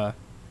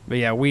 But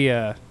yeah, we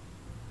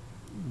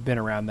been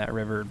around that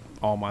river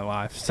all my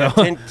life. So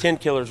Tin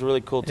Killer's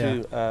really cool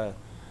too.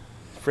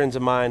 Friends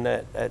of mine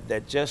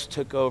that just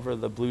took over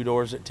the Blue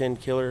Doors at Tin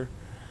Killer,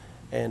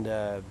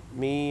 and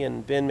me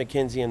and Ben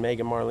McKenzie and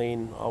Megan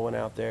Marlene all went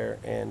out there,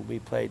 and we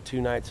played 2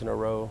 nights in a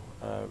row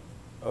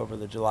over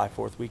the July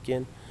 4th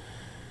weekend,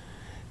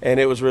 and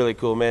it was really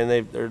cool, man.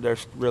 They're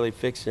really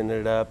fixing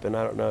it up, and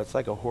I don't know, it's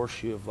like a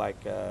horseshoe of like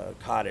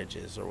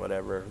cottages or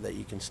whatever that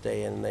you can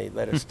stay in, and they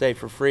let us stay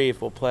for free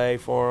if we'll play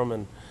for them,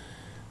 and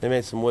they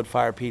made some wood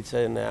fire pizza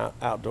in the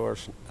outdoor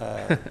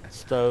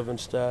stove and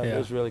stuff. Yeah. It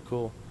was really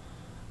cool.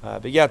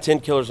 But yeah,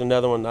 Tin Killer's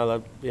another one. I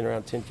love being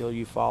around Tin Killer.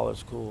 Eufaula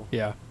is cool.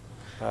 yeah.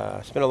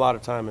 I spent a lot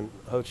of time in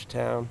Ho Chi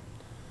Town.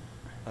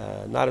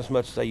 Not as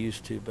much as I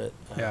used to, but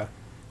Yeah.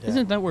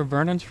 Isn't that where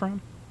Vernon's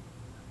from?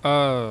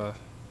 I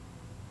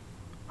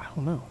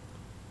don't know.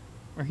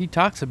 Or he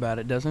talks about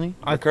it, doesn't he?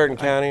 Curtin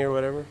County or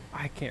whatever.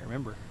 I can't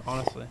remember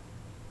honestly.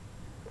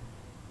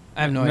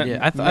 I have no M-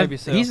 idea. maybe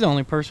so. He's the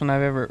only person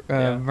I've ever.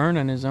 Yeah.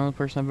 Vernon is the only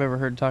person I've ever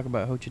heard talk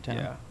about Ho Chi Town.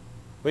 Yeah.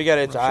 We got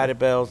into Not sure. Ida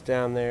Bells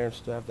down there and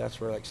stuff. That's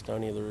where like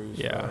Stony LaRue's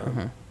Yeah. from,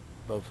 Uh-huh.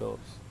 Bo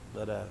Phillips.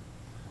 But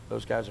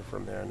those guys are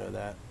from there. I know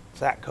that.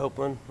 Zach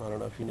Copeland. I don't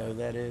know if you know who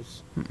that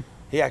is.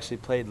 He actually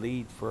played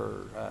lead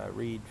for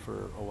Reed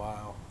for a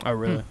while. Oh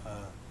really?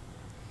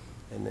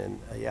 And then,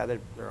 yeah,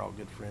 they're all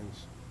good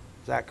friends.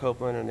 Zach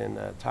Copeland and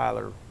then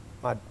Tyler,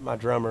 my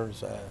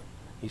drummer's,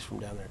 he's from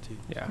down there too.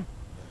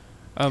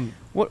 Yeah.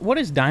 What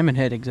is Diamond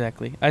Head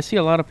exactly? I see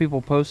a lot of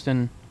people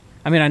posting.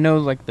 I mean, I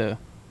know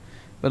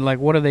but like,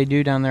 what do they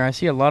do down there? I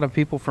see a lot of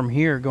people from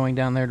here going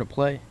down there to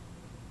play.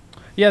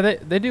 Yeah,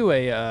 they do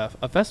a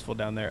festival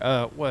down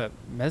there. What,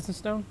 Medicine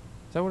Stone?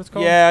 Is that what it's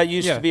called? Yeah, it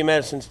used Yeah. to be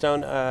Medicine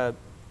Stone.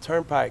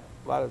 Turnpike,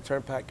 a lot of the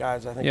Turnpike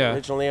guys, I think, Yeah.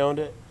 originally owned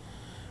it.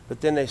 But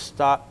then they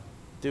stopped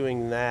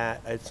doing that.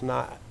 It's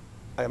not.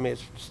 I mean,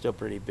 it's still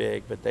pretty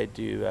big, but they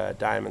do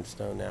Diamond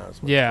Stone now. Is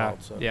what Yeah,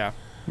 it's called, so. yeah.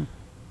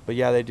 But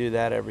yeah, they do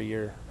that every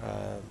year.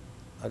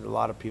 A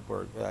lot of people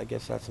are. I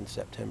guess that's in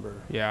September.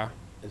 Yeah.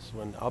 Is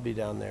when I'll be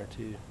down there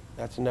too.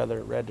 That's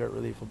another Red Dirt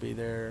Relief will be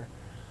there.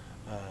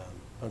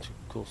 Bunch of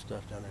cool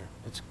stuff down there.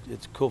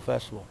 It's a cool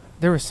festival.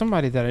 There was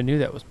somebody that I knew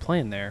that was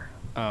playing there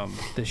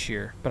this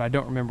year, but I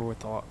don't remember what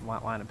the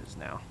lineup is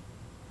now.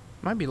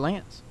 Might be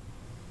Lance.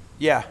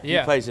 Yeah, Yeah.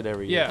 he plays it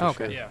every year. Yeah,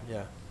 for okay. sure.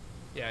 Yeah.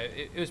 Yeah,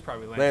 it was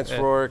probably Lance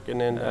Rourke, and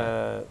then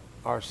uh,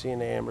 RC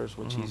and the Ambers,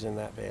 which Mhm. he's in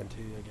that band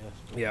too, I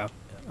guess.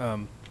 Yeah.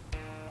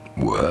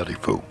 Well, howdy,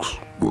 folks.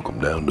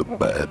 Welcome down to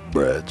Bad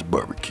Brad's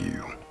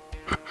Barbecue.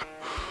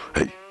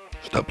 Hey,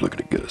 stop looking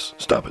at Gus.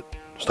 Stop it.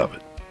 Stop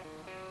it.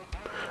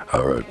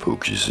 All right,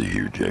 folks, you see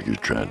here, Jagger's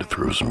trying to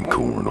throw some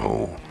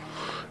cornhole,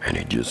 and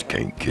he just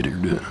can't get her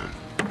done.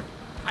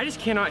 I just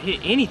cannot hit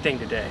anything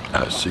today.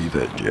 I see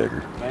that,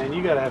 Jagger. Man,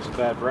 you gotta have some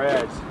bad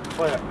brads.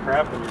 Play that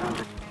crap when you're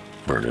hungry.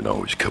 Vernon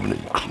always coming in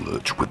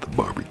clutch with the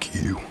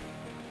barbecue.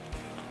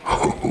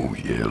 Oh,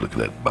 yeah, look at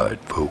that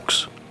bite,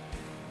 folks.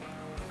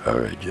 All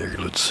right, Jagger,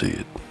 let's see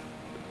it.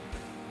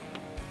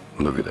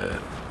 Look at that,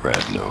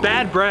 right in the hole.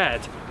 Bad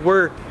Brads,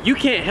 where you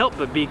can't help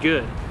but be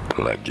good.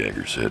 Like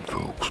Jagger said,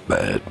 folks,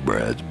 Bad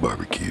Brad's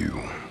Barbecue,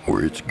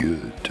 where it's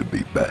good to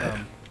be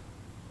bad.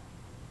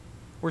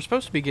 We're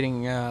supposed to be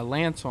getting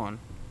Lance on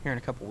here in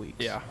a couple weeks.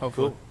 Yeah,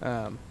 hopefully.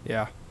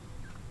 Yeah.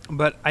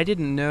 But I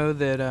didn't know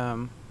that.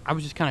 I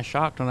was just kind of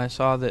shocked when I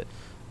saw that.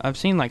 I've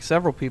seen like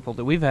several people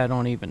that we've had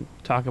on even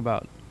talk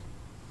about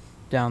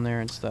down there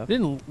and stuff.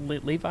 Didn't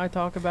Levi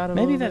talk about it? a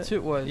Maybe little that's bit?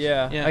 who it was.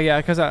 Yeah. Yeah. Yeah,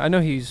 because I know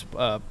he's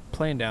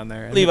playing down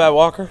there. and Levi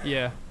Walker.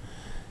 Yeah.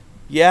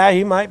 Yeah,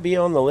 he might be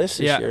on the list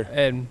this Yeah, year.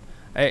 and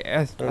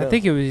I know.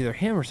 think it was either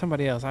him or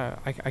somebody else. I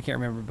can't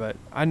remember, but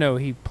I know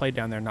he played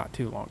down there not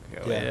too long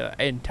ago Yeah.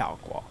 in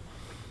Tahlequah.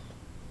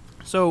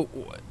 So,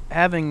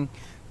 having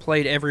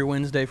played every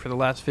Wednesday for the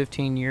last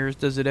 15 years,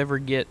 does it ever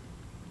get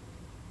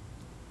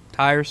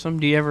tiresome?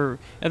 Are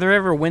there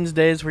ever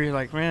Wednesdays where you're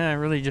like, man, I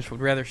really just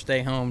would rather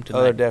stay home tonight?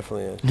 Oh, there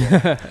definitely is.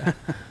 Yeah,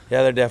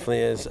 yeah, there definitely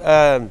is.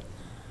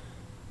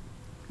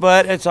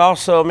 But it's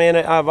also, man,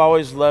 I've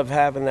always loved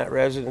having that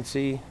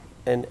residency,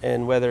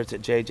 and whether it's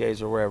at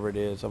JJ's or wherever it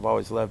is, I've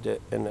always loved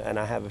it. And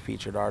I have a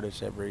featured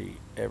artist every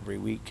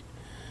week,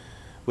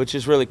 which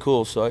is really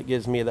cool. So it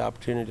gives me the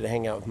opportunity to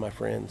hang out with my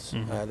friends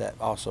that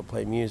also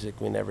play music.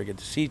 We never get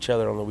to see each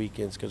other on the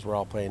weekends because we're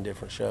all playing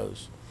different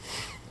shows.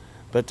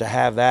 But to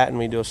have that, and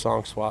we do a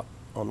song swap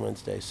on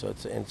Wednesday, so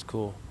it's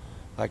cool.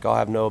 Like I'll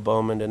have Noah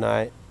Bowman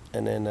tonight,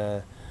 and then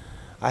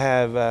I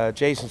have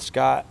Jason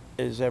Scott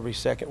is every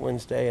second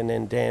Wednesday, and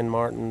then Dan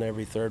Martin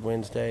every third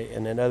Wednesday,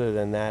 and then other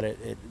than that,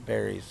 it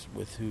varies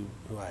with who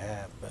I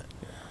have. But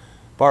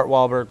Bart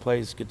Wahlberg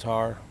plays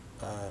guitar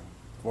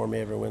for me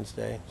every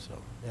Wednesday, so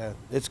yeah,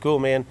 it's cool,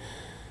 man.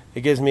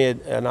 It gives me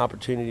an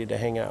opportunity to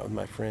hang out with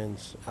my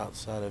friends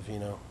outside of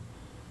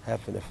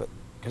having to.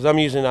 Because I'm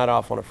usually not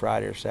off on a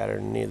Friday or Saturday,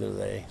 and neither are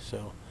they.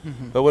 So,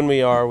 but when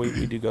we are,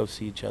 we do go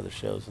see each other's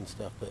shows and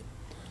stuff. But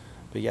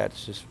yeah,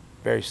 it's just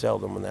very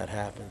seldom when that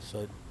happens.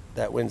 So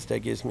that Wednesday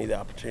gives me the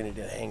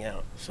opportunity to hang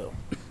out. So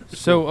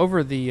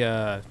over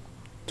the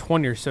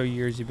 20 or so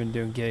years you've been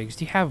doing gigs,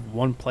 do you have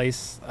one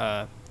place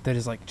that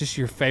is like just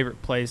your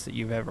favorite place that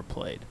you've ever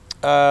played?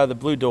 the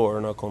Blue Door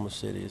in Oklahoma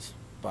City is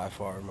by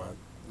far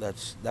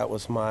that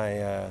was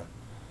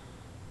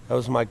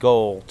my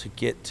goal to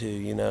get to,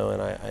 and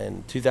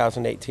in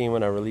 2018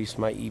 when I released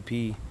my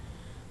EP,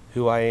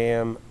 Who I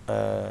Am,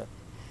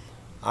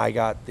 I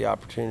got the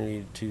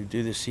opportunity to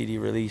do the CD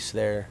release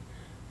there,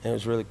 and it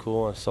was really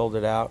cool. I sold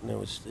it out, and it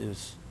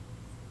was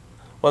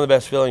one of the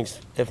best feelings,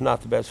 if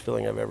not the best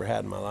feeling I've ever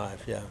had in my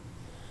life. Yeah,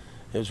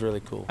 it was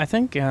really cool. I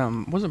think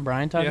wasn't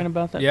Brian talking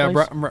about that? Yeah,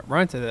 place?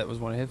 Brian said that was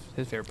one of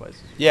his favorite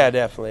places. Yeah,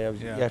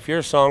 definitely. Yeah. Yeah, if you're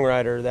a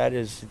songwriter, that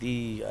is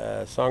the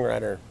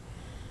songwriter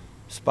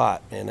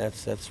spot, man.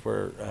 That's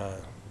where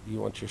you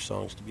want your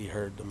songs to be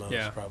heard the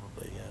most,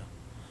 probably. Yeah.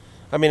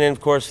 I mean, and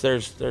of course,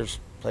 there's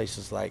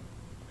places like,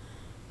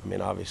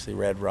 obviously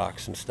Red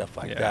Rocks and stuff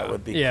like that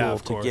would be cool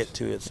to get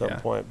to at some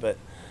point. But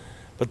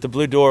the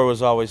Blue Door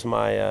was always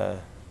my,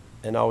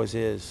 and always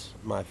is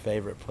my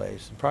favorite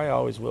place. And probably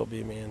always will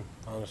be, man.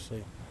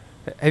 Honestly.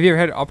 Have you ever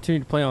had an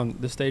opportunity to play on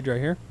this stage right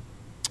here?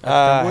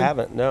 I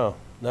haven't. No,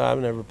 I've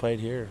never played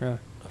here. Yeah.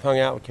 I've hung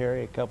out with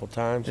Carrie a couple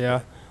times.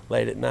 Yeah.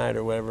 Late at night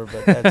or whatever,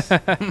 but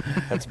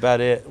that's about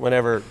it.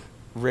 Whenever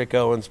Rick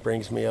Owens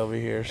brings me over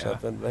here or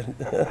something, but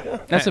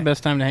That's the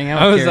best time to hang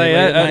out. I with was Carrie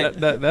like, late at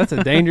night. that's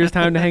a dangerous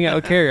time to hang out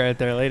with Carrie right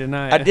there late at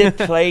night. I did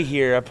play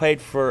here. I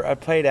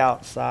played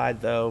outside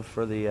though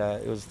for the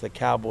it was the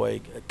Cowboy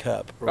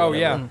Cup. Or Oh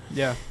whatever.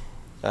 yeah.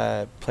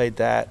 Played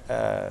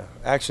that.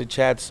 Actually,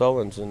 Chad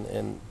Solons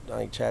and I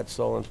think Chad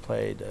Solons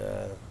played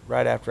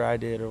right after I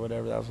did or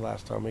whatever. That was the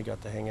last time we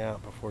got to hang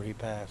out before he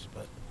passed.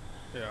 But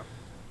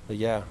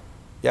yeah.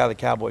 Yeah, the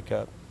Cowboy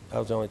Cup. That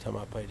was the only time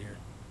I played here.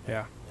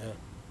 Yeah. Yeah.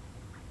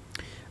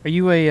 Are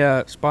you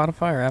a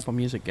Spotify or Apple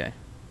Music guy?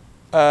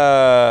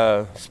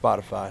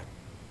 Spotify.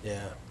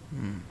 Yeah.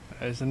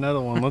 There's another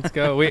one. Let's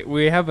go.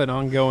 We have an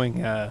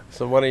ongoing.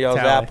 So one of y'all's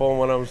Tally. Apple and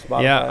one of them's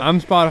Spotify. Yeah, I'm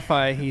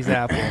Spotify. He's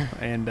Apple,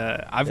 and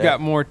I've Yeah.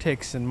 got more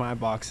ticks in my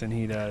box than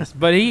he does.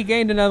 But he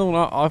gained another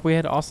one. We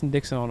had Austin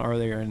Dixon on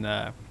earlier,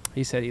 and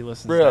he said he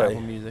listens to Really?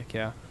 Apple Music.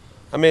 Yeah.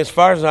 I mean, as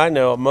far as I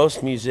know,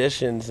 most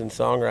musicians and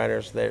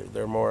songwriters,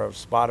 they're more of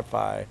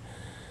Spotify.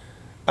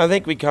 I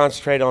think we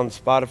concentrate on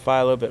Spotify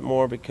a little bit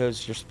more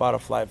because your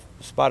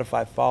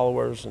Spotify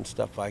followers and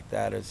stuff like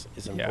that is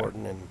Yeah.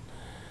 important, and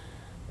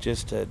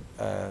just to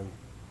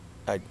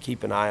I'd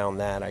keep an eye on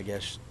that, I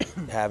guess,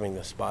 having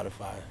the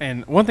Spotify.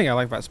 And one thing I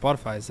like about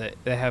Spotify is that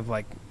they have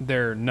like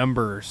their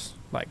numbers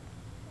like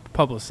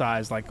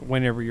publicized. Like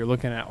whenever you're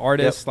looking at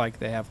artists, like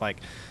they have like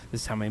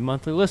this is how many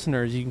monthly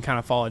listeners. You can kind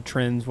of follow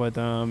trends with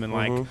them, and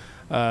like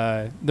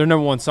their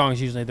number one song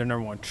is usually their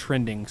number one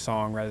trending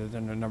song rather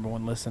than their number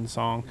one listened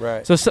song.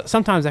 Right. So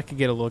sometimes that could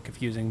get a little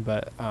confusing,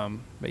 but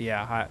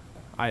yeah,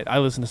 I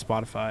listen to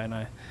Spotify,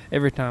 and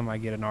every time I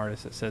get an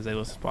artist that says they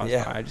listen to Spotify,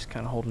 Yeah. I just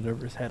kind of hold it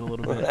over his head a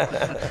little bit.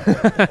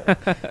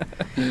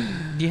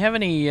 Do you have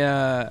any?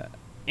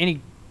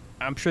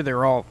 I'm sure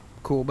they're all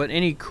cool, but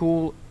any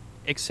cool,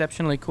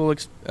 exceptionally cool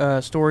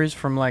stories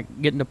from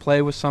like getting to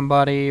play with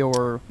somebody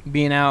or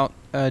being out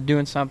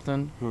doing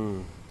something?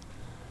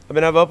 I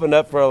mean, I've opened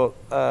up for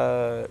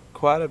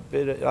quite a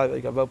bit. I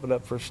think I've opened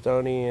up for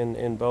Stoney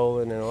and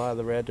Bolin and a lot of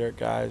the Red Dirt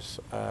guys.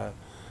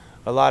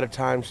 A lot of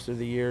times through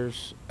the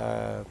years.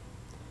 I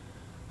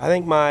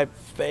think my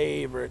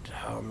favorite,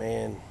 oh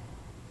man,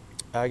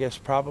 I guess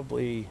it'd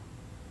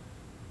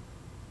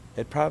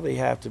probably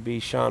have to be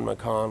Sean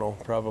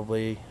McConnell,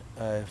 probably,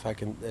 if I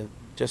can,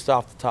 just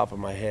off the top of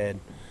my head.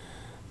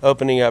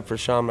 Opening up for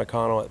Sean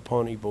McConnell at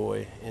Pony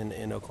Boy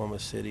in Oklahoma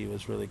City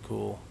was really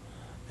cool.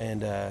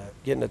 And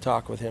getting to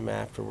talk with him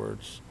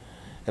afterwards.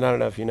 And I don't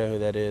know if you know who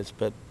that is,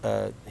 but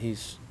he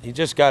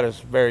just got his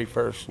very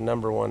first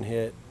 #1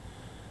 hit.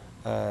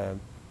 Of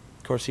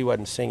course, he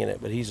wasn't singing it,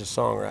 but he's a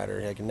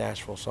songwriter, like a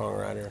Nashville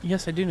songwriter.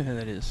 Yes, I do know who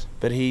that is.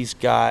 But he's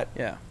got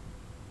Yeah.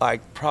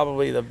 like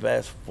probably the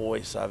best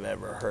voice I've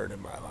ever heard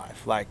in my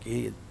life. Like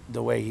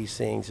the way he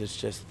sings, it's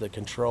just the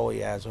control he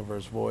has over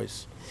his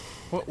voice.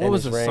 What and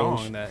was his the range.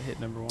 song that hit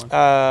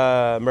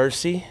 #1?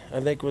 Mercy, I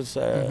think was.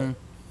 Mhm.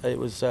 It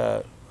was.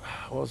 What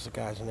was the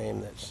guy's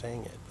name that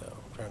sang it though?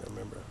 I'm trying to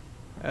remember.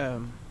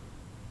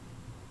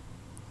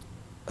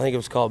 I think it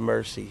was called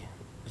Mercy.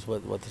 Is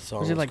what the song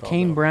was. Was it like called,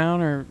 Kane though.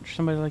 Brown or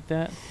somebody like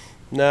that?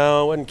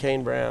 No, it wasn't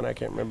Kane Brown. I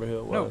can't remember who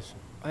it No. was.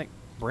 I think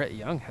Brett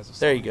Young has a song.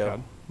 There you go.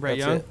 called Brett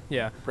That's Young? it.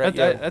 Yeah. Brett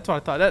That- Young. that's what I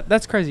thought.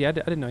 That's crazy. I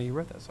didn't know you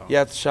wrote that song.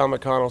 Yeah, it's Sean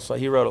McConnell. So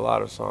he wrote a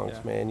lot of songs,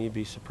 Yeah. man. You'd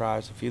be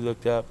surprised if you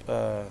looked up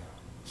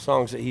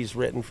songs that he's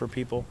written for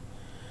people.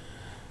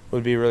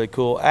 Would be really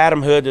cool.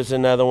 Adam Hood is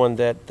another one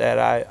that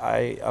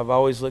I've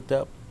always looked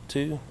up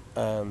to.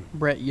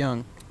 Brett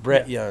Young.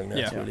 Brett Young,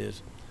 that's Yeah. who it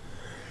is.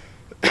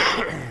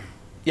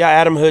 Yeah,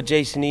 Adam Hood,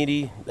 Jason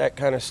Eady, that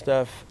kind of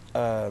stuff.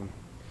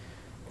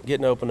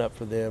 Getting open up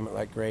for them at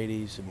like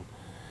Grady's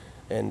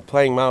and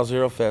playing Mile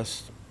Zero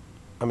Fest.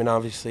 I mean,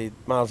 obviously,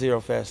 Mile Zero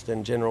Fest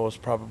in general is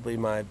probably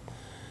my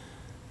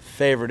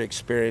favorite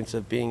experience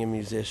of being a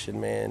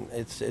musician, man.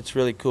 It's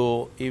really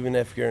cool. Even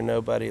if you're a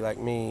nobody like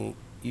me,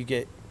 you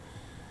get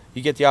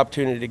the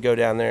opportunity to go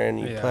down there and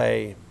you Yeah.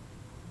 play,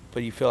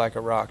 but you feel like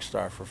a rock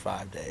star for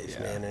 5 days,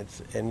 Yeah. man.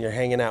 And you're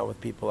hanging out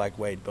with people like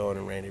Wade Bowen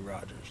and Randy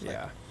Rogers. Like,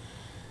 Yeah.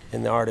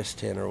 in the artist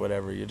tent or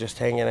whatever. You're just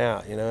hanging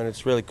out, you know, and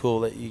it's really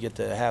cool that you get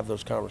to have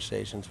those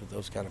conversations with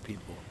those kind of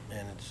people,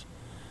 and it's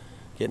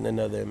getting to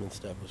know them and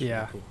stuff. Was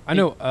Yeah. really cool. I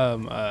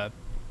know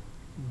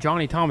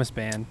Johnny Thomas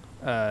Band,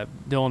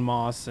 Dylan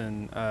Moss,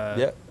 and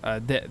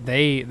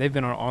they've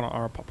been on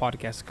our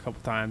podcast a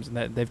couple times,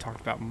 and they've talked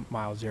about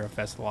Mile Zero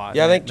Fest a lot.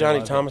 Yeah, I think They Johnny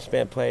love it. Thomas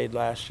Band played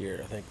last year.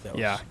 I think that was,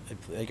 Yeah.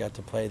 they got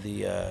to play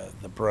the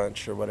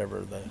brunch or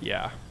whatever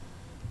Yeah.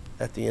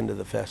 at the end of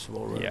the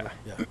festival. Or whatever.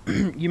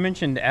 Yeah. You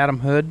mentioned Adam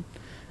Hood.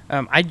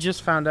 I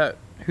just found out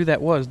who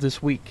that was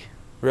this week.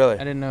 Really? I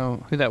didn't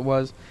know who that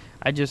was.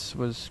 I just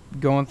was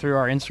going through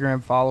our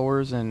Instagram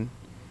followers, and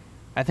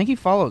I think he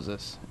follows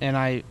us. And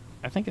I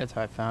think that's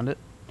how I found it.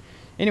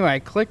 Anyway, I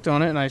clicked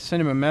on it, and I sent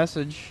him a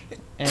message,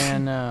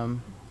 and I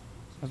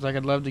was like,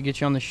 I'd love to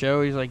get you on the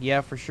show. He's like,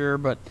 yeah, for sure.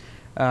 But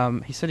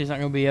he said he's not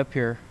going to be up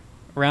here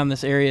around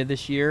this area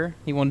this year.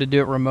 He wanted to do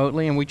it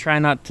remotely, and we try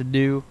not to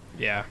do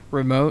Yeah.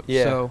 remote.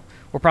 Yeah. So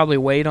we'll probably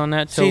wait on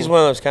that. See, he's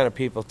one of those kind of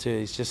people too.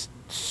 He's just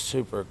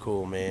super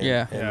cool, man.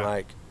 Yeah. And Yeah.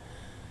 like,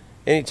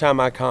 anytime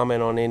I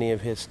comment on any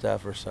of his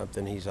stuff or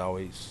something,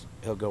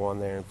 he'll go on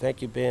there and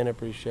thank you, Ben,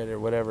 appreciate it, or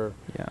whatever.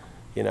 Yeah.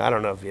 You know, I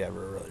don't know if he ever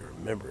really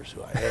remembers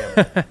who I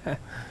am,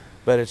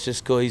 but it's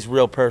just cool. He's a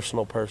real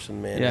personal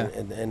person, man. Yeah.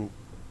 And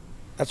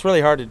that's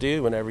really hard to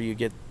do whenever you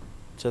get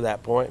to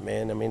that point,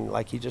 man. I mean,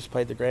 like he just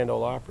played the Grand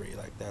Ole Opry.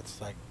 Like that's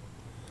like,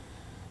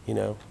 you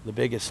know, the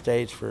biggest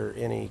stage for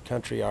any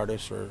country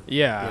artist or,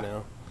 Yeah. you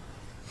know,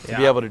 to Yeah.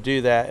 be able to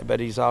do that. But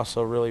he's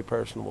also really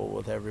personable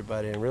with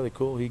everybody and really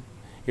cool. He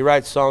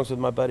writes songs with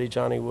my buddy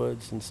Johnny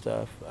Woods and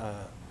stuff.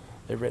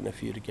 They've written a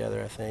few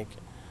together, I think.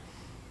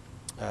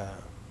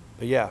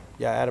 yeah,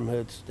 Adam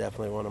Hood's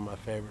definitely one of my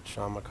favorites.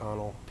 Sean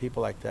McConnell,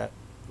 people like that,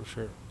 for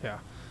sure. Yeah.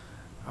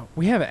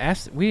 We haven't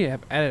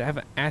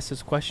asked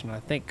this question, I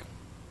think,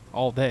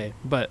 all day.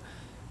 But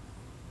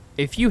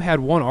if you had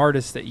one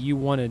artist that you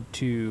wanted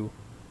to,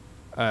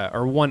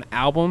 or one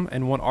album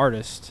and one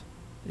artist,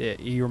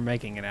 you were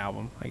making an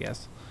album, I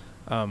guess,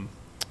 and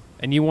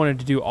you wanted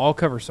to do all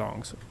cover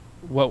songs,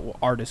 what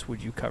artist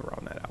would you cover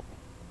on that album?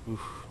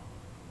 Oof.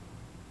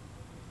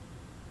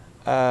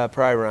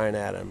 Probably Ryan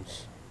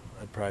Adams.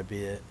 That'd probably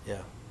be it,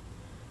 yeah.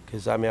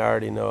 Because, I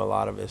already know a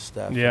lot of his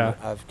stuff. Yeah.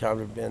 And I've kind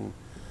of been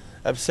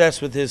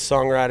obsessed with his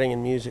songwriting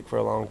and music for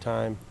a long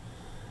time.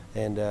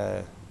 And,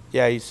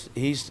 yeah,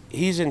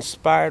 he's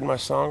inspired my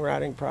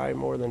songwriting probably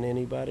more than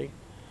anybody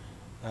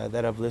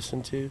that I've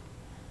listened to.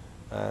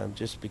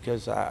 Just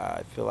because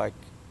I feel like,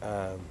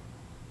 I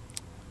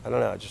don't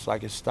know, I just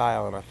like his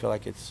style, and I feel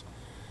like it's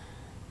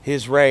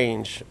his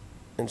range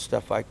and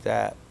stuff like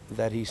that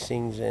he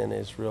sings in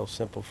is real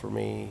simple for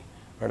me,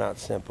 or not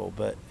simple,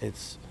 but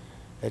it's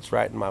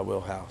right in my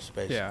wheelhouse,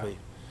 basically. Yeah.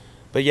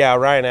 But yeah,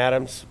 Ryan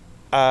Adams,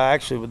 I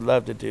actually would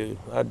love to do.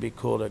 I'd be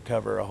cool to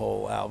cover a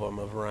whole album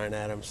of Ryan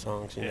Adams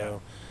songs, you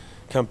know.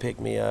 Come Pick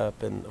Me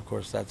Up, and of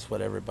course that's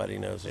what everybody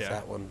knows is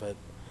that one, but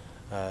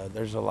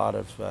there's a lot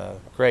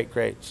of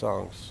great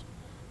songs.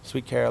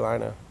 Sweet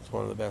Carolina is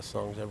one of the best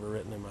songs ever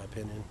written, in my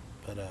opinion.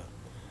 But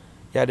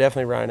yeah,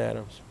 definitely Ryan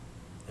Adams.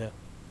 Yeah,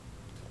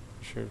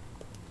 for sure.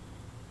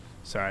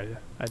 Sorry,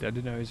 I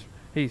didn't know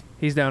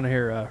he's down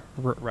here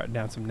writing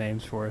down some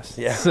names for us.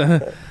 Yeah,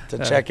 to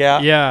check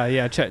out.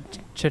 Yeah,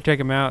 check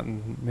him out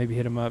and maybe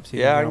hit him up.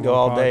 See I can go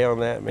all day on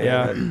that,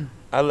 man.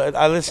 Yeah.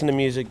 I listen to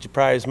music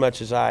probably as much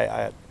as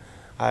I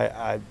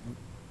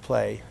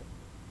play.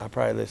 I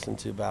probably listen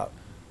to about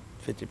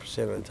 50%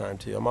 of the time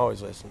too. I'm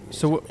always listening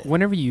to music. So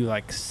whenever you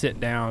like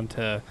sit down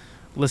to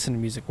listen to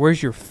music,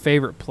 where's your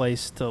favorite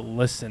place to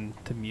listen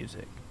to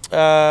music?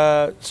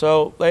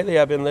 So lately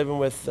I've been living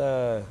with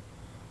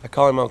I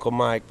call him Uncle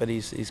Mike, but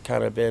he's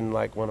kind of been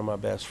like one of my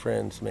best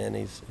friends, man.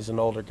 He's an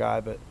older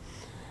guy, but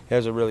he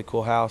has a really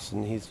cool house,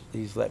 and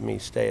he's let me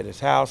stay at his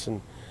house,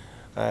 and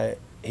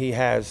he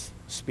has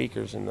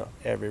speakers in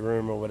every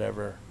room or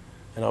whatever,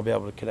 and I'll be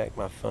able to connect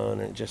my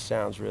phone, and it just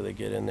sounds really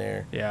good in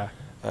there. Yeah.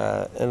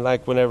 And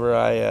like whenever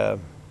I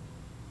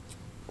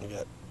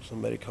got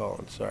somebody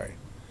calling, sorry.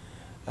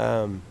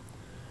 But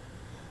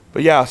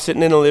yeah,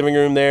 sitting in the living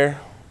room there,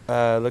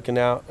 looking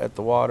out at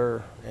the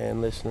water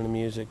and listening to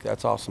music.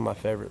 That's also my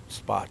favorite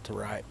spot to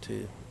write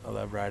too. I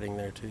love writing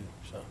there too.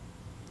 So.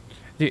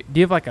 Do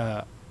you have like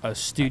a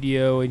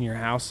studio in your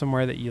house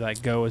somewhere that you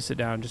like go and sit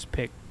down and just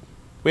pick?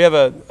 We have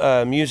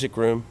a music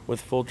room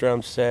with full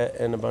drum set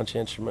and a bunch of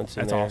instruments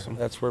in That's there. awesome.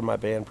 That's where my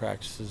band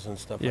practices and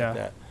stuff Yeah.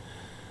 like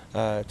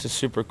that. It's a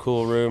super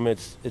cool room.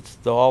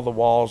 All the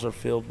walls are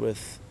filled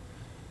with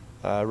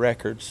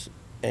records.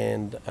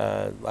 And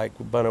like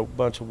a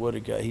bunch of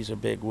Woody Guthrie. He's a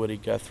big Woody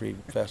Guthrie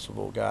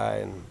Festival guy,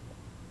 and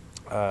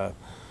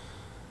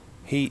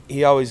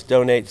he always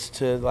donates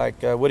to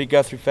like Woody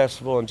Guthrie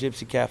Festival and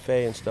Gypsy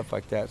Cafe and stuff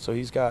like that. So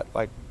he's got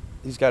a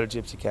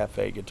Gypsy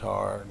Cafe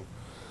guitar and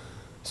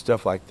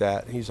stuff like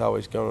that. He's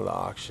always going to the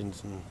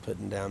auctions and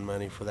putting down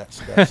money for that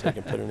stuff so he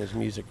can put it in his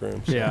music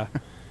room. So. Yeah.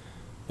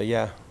 But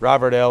yeah,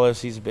 Robert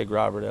Ellis. He's a big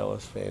Robert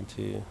Ellis fan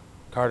too.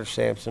 Carter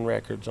Sampson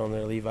records on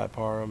there, Levi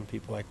Parham,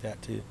 people like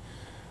that too.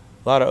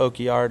 A lot of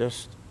Okie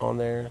artists on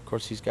there. Of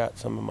course, he's got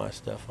some of my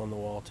stuff on the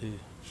wall too.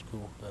 It's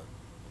cool, but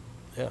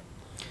yeah.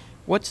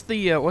 What's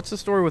the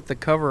story with the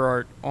cover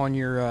art on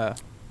your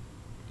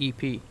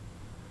EP?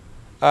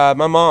 My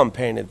mom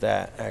painted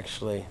that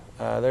actually.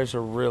 There's a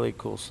really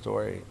cool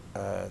story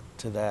to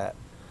that.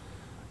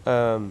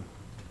 My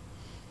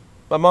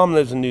mom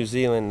lives in New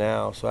Zealand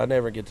now, so I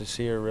never get to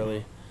see her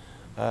really.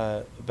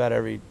 About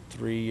every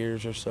 3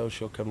 years or so,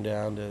 she'll come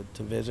down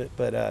to visit,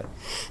 but.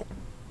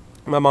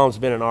 My mom's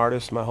been an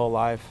artist my whole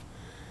life,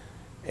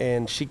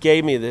 and she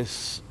gave me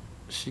this.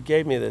 She's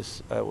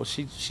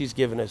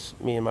given us,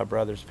 me and my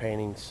brother's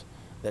paintings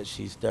that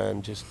she's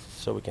done just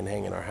so we can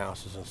hang in our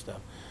houses and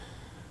stuff.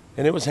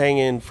 And it was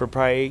hanging for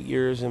probably 8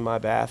 years in my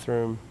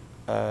bathroom,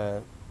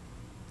 and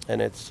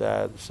it's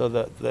so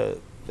the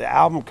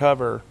album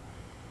cover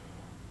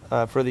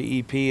for the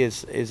EP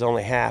is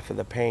only half of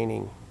the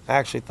painting. I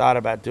actually thought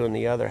about doing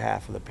the other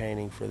half of the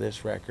painting for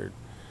this record.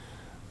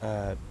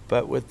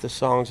 But with the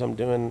songs I'm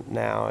doing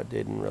now, it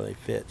didn't really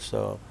fit.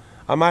 So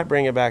I might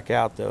bring it back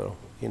out, though,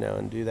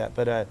 and do that.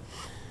 But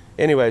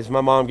anyways,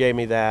 my mom gave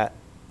me that.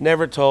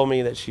 Never told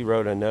me that she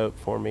wrote a note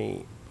for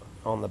me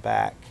on the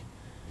back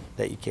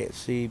that you can't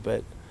see.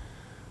 But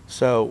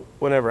so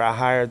whenever I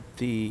hired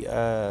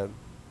the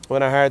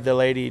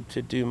lady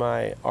to do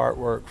my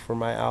artwork for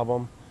my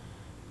album,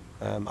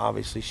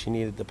 obviously she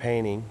needed the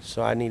painting.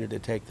 So I needed to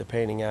take the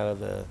painting out of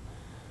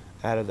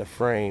the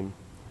frame.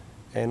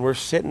 And we're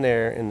sitting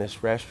there in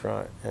this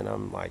restaurant, and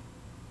I'm like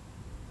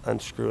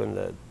unscrewing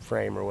the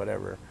frame or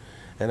whatever,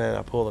 and then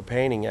I pull the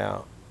painting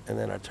out, and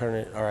then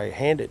I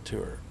hand it to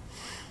her,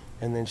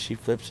 and then she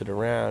flips it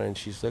around, and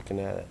she's looking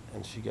at it,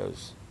 and she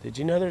goes, "Did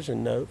you know there's a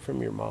note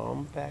from your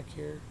mom back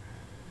here?"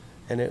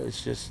 And it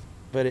was just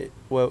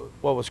what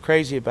was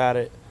crazy about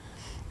it,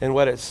 and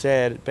what it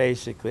said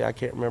basically, I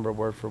can't remember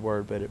word for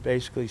word, but it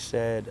basically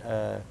said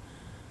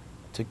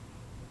to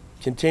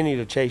continue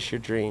to chase your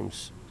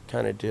dreams,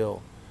 kind of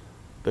deal.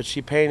 But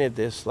she painted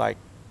this like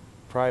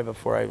probably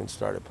before I even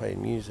started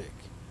playing music.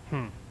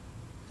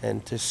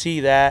 And to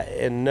see that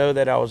and know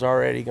that I was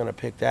already going to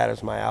pick that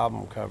as my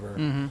album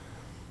cover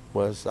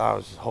was, I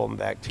was holding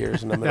back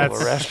tears in the middle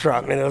of a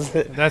restaurant. Man,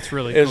 That's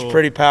really it cool. was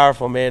pretty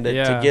powerful, man, to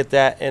Yeah. get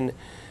that. And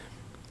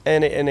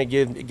it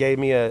gave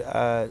me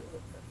a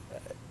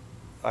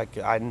like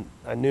I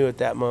knew at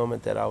that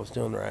moment that I was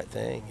doing the right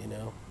thing, you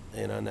know,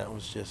 and that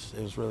was just,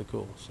 it was really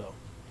cool. So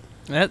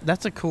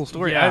That's a cool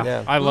story. Yeah,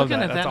 Yeah. I love Looking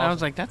that. at that, That's and I was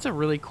awesome. like, that's a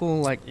really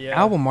cool Yeah.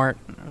 album art.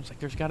 I was like,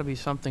 there's got to be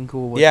something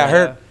cool with yeah,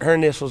 that. her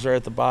initials are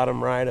at the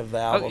bottom right of the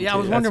Oh, album. yeah, I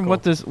was too. wondering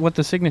That's what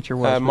the signature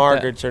was. with that.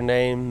 Margaret's her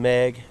name.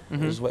 Meg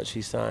Mhm. is what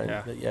she signed.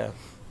 Yeah.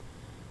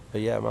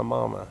 But yeah, my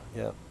mama.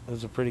 Yeah, it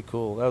was that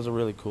was a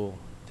really cool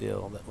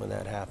deal that when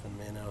that happened,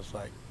 man. I was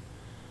like,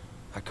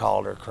 I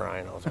called her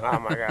crying. I was like, oh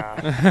my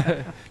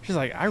god. She's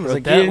like, I I was wrote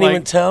like, that. you didn't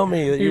even tell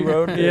me that you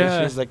wrote this.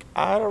 Yeah. She's like,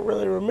 I don't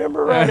really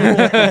remember writing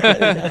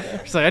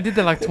it. She's like, I did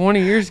that like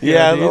 20 years ago.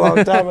 Yeah, it dude. was a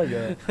long time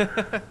ago.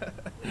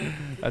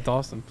 That's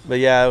awesome. But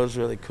yeah, it was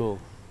really cool.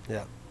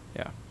 Yeah.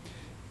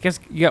 Guess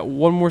you got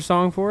one more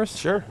song for us?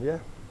 Sure. Yeah.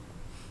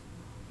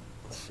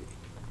 Let's see.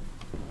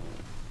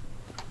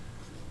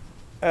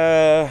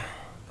 I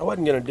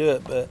wasn't gonna do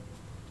it, but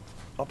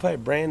I'll play a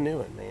brand new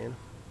one, man.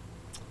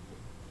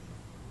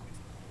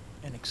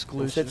 An And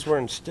exclusive. since we're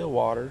in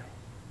Stillwater,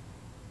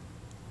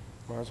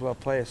 might as well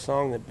play a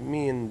song that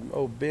me and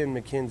Ben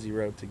McKenzie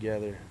wrote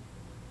together.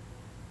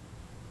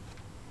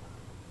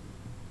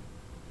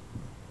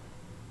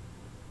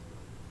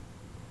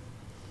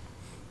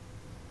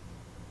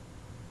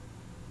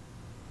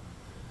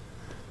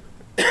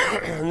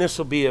 And this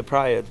will be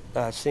probably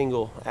a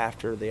single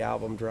after the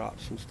album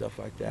drops and stuff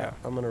like that.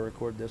 Yeah. I'm gonna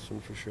record this one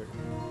for sure.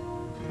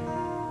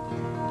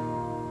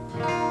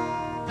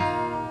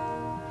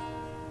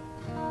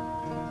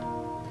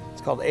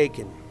 It's called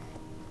Aiken.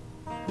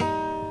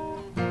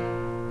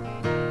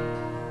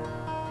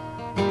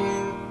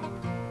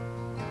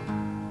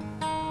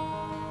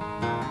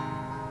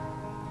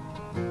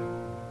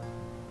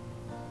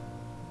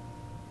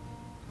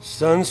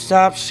 Sun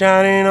stopped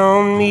shining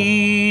on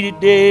me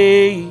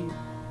today.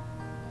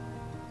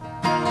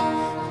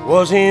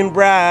 Wasn't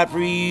bright for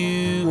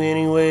you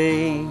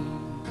anyway.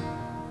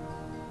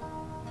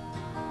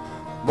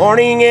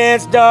 Morning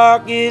as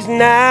dark as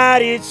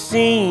night it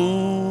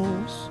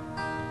seems.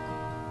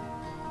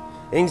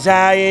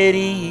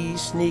 Anxiety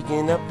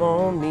sneaking up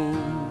on me.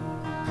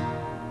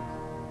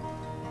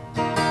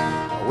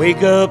 I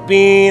wake up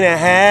in a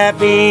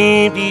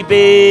half-empty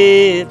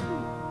bed.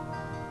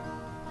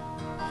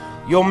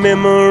 Your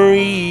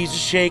memories are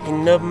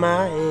shaking up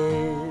my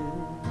head.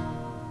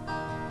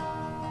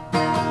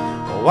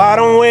 Oh, I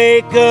don't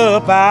wake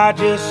up, I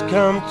just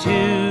come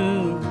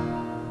to.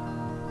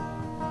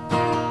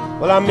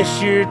 Well, I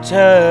miss your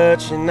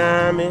touch and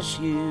I miss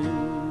you.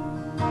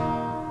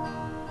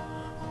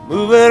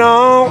 Moving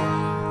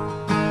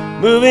on,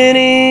 moving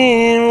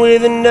in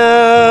with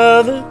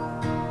another.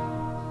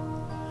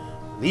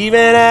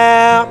 Leaving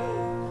out,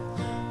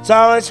 it's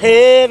always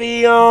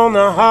heavy on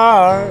the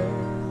heart.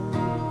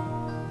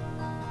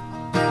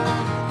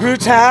 Grew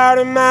tired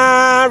of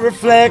my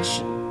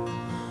reflection,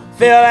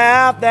 fell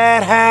out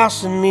that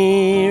house of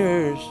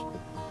mirrors,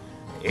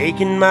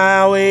 aching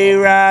my way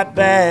right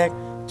back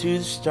to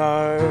the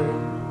start.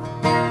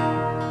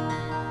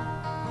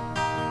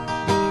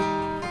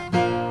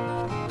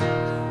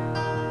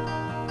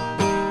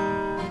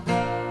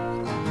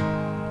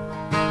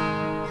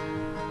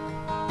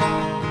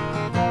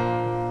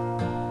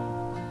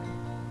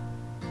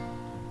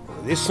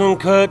 This one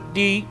cut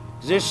deep,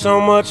 'cause there's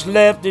so much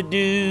left to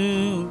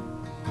do.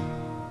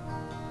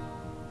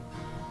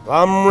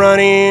 I'm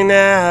running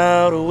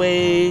out of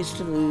ways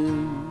to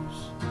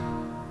lose.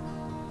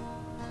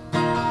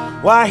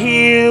 Why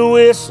hear the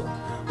whistle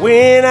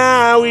when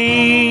I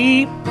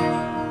weep?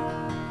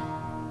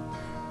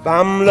 If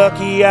I'm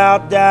lucky, I'll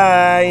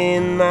die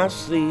in my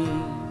sleep.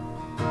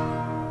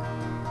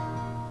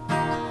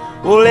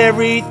 Well,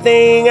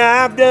 everything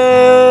I've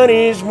done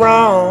is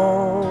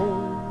wrong.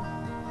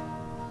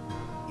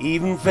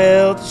 Even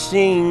failed to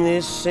sing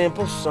this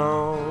simple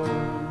song.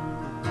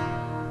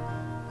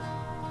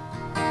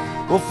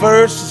 Well,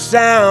 first the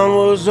sound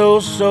was oh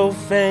so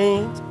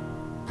faint,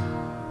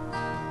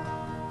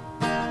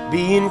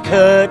 being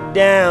cut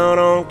down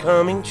on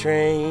coming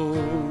train.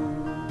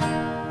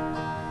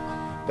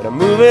 But I'm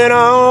moving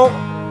on,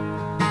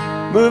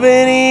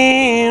 moving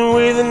in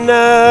with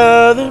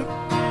another.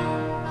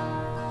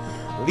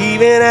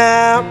 Leaving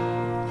out,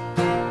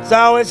 it's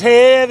always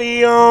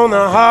heavy on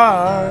the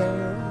heart.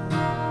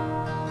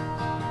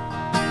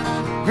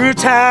 Grew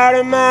tired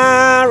of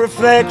my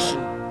reflection,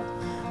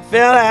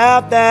 fell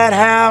out that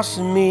house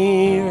of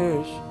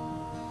mirrors,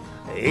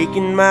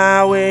 aching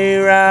my way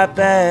right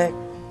back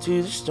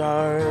to the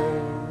start.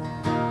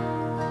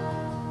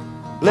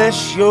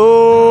 Bless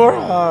your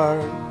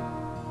heart,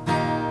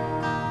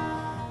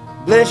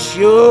 bless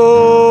your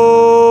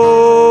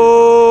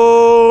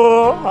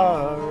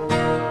heart.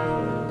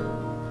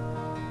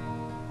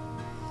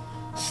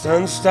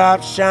 Sun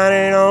stopped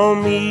shining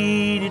on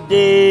me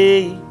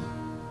today.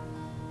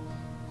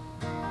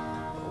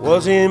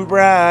 Wasn't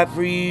bright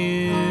for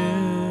you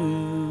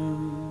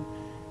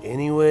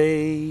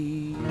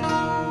anyway.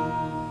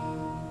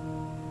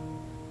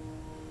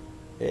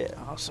 Yeah,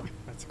 Awesome.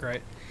 That's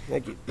great.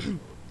 thank you.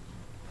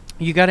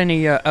 You got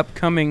any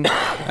upcoming,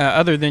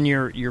 other than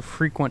your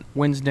frequent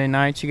Wednesday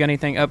nights, you got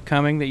anything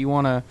upcoming that you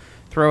want to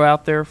throw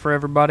out there for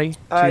everybody?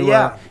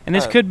 Yeah. And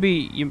this could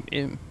be,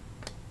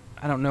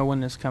 I don't know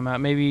when this come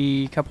out,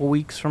 maybe a couple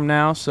weeks from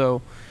now,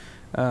 so.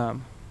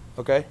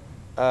 Okay.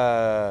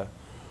 The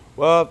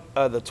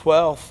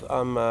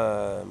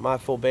 12th, my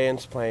full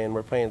band's playing.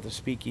 We're playing at the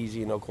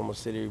Speakeasy in Oklahoma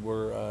City.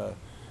 We're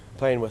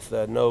playing with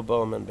the Noah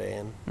Bowman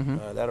Band.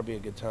 That'll be a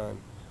good time.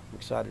 I'm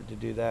excited to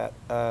do that.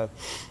 I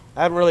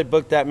haven't really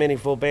booked that many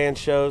full band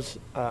shows.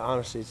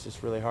 Honestly, it's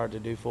just really hard to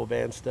do full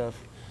band stuff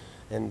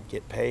and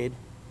get paid,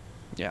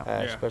 Yeah.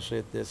 especially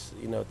at this,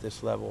 at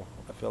this level.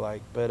 I feel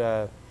like,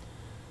 but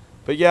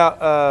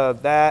yeah,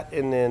 that,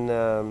 and then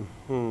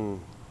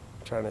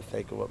trying to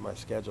think of what my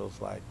schedule's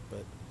like,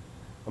 but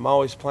I'm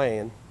always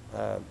playing.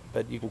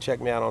 But you can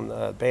check me out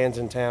on Bands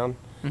in Town.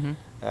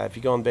 If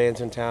you go on Bands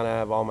in Town, I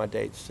have all my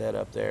dates set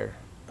up there.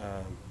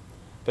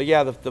 But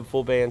yeah, the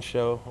full band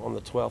show on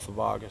the 12th of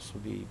August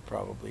would be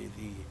probably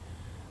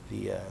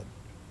the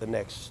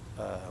next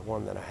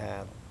one that I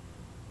have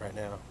right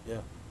now. Yeah.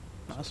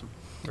 Awesome.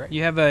 Great.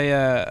 You have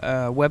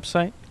a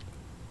website?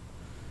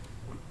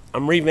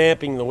 I'm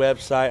revamping the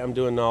website. I'm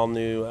doing all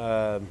new.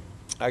 I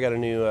got a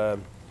new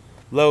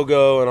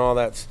logo and all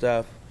that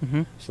stuff.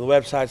 So the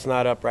website's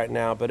not up right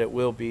now, but it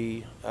will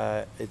be.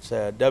 It's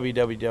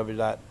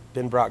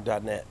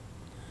www.benbrock.net.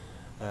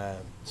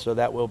 So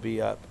that will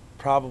be up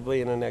probably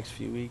in the next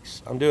few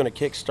weeks. I'm doing a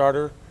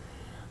Kickstarter,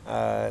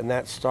 and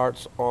that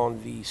starts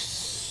on the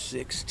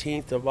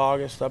 16th of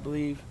August, I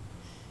believe.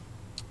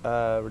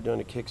 We're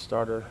doing a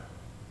Kickstarter.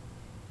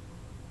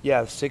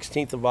 Yeah, the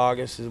 16th of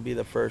August will be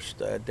the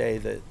first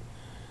day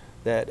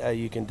that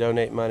you can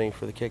donate money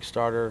for the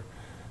Kickstarter.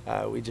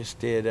 We just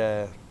did.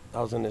 I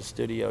was in the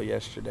studio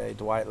yesterday.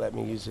 Dwight let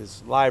me use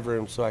his live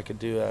room so I could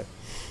do a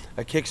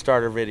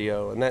Kickstarter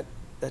video, and that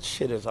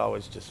shit is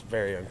always just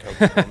very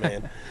uncomfortable,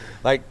 man.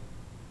 Like,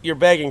 you're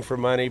begging for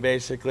money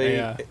basically,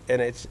 Yeah.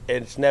 and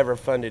it's never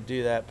fun to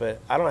do that. But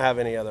I don't have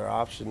any other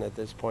option at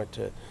this point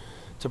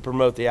to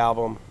promote the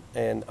album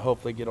and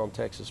hopefully get on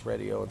Texas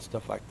radio and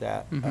stuff like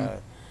that. You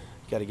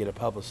got to get a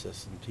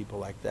publicist and people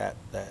like that.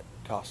 That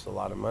costs a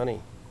lot of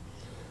money.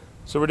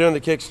 So we're doing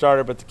the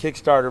Kickstarter, but the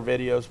Kickstarter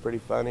video is pretty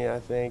funny, I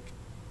think.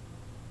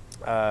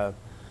 I'm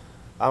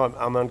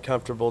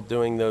uncomfortable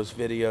doing those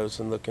videos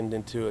and looking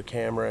into a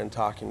camera and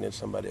talking to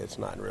somebody that's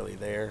not really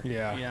there.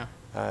 Yeah.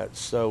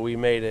 So we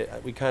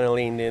kind of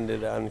leaned into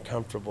the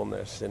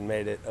uncomfortableness and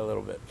made it a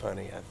little bit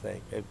funny, I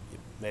think.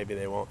 Maybe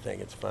they won't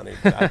think it's funny,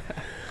 but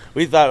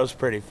we thought it was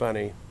pretty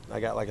funny. I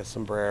got like a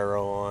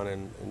sombrero on,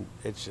 and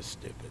it's just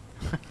stupid.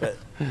 But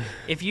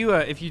If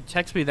you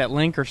text me that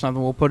link or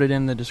something, we'll put it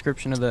in the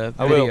description of the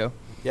I video. will.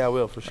 Yeah, I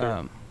will for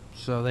sure.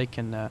 So they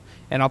can,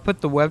 and I'll put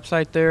the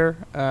website there.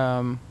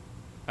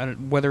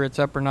 Whether it's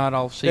up or not,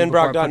 I'll see. before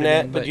I put it in,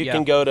 BenBrock.net, but you yeah.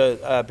 can go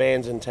to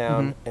Bands in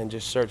Town and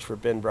just search for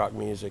Ben Brock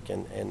Music,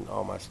 and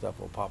all my stuff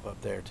will pop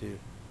up there too.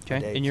 The Okay,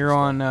 dates and you're stuff.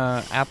 on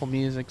Apple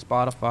Music,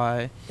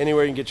 Spotify,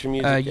 Anywhere you can get your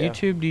music. Yeah.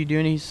 YouTube. Do you do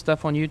any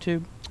stuff on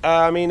YouTube?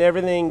 I mean,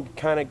 everything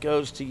kind of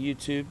goes to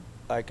YouTube.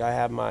 Like, I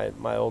have my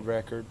old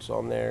records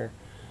on there,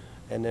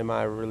 and then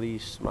my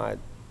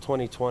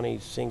 2020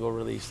 single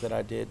release that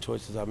I did,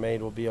 Choices I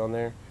Made, will be on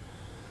there.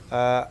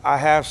 I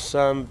have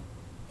some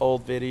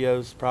old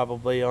videos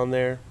probably on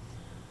there,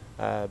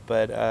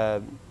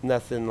 but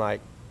nothing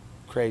like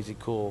crazy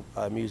cool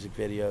music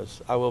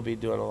videos. I will be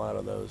doing a lot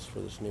of those for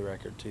this new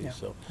record too. Yeah,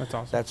 So that's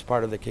awesome. that's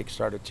part of the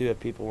Kickstarter too.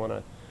 If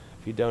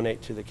you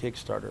donate to the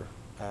Kickstarter,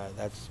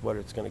 that's what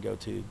it's going to go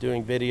to.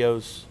 Doing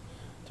videos,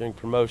 doing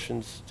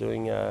promotions,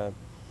 doing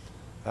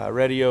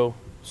radio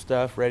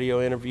stuff,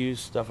 radio interviews,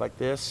 stuff like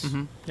this.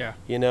 Yeah.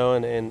 You know,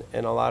 and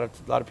a lot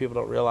of people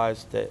don't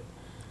realize that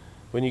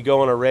when you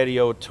go on a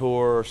radio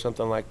tour or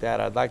something like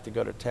that, I'd like to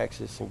go to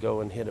Texas and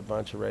go and hit a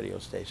bunch of radio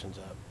stations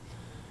up.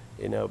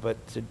 You know,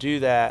 but to do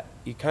that,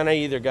 you kind of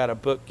either got to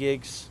book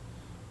gigs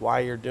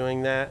while you're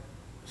doing that,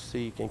 so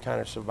you can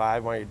kind of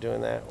survive while you're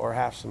doing that, or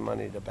have some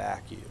money to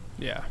back you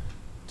Yeah.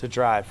 to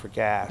drive for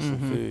gas and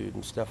food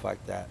and stuff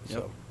like that.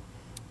 Yep.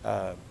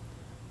 So,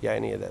 yeah,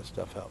 any of that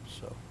stuff helps.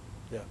 So,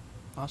 yeah.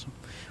 Awesome.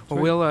 Well,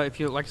 we'll if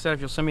you like I said, if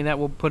you'll send me that,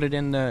 we'll put it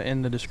in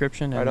the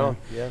description. Right and, on.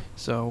 Yeah.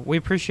 So we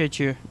appreciate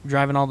you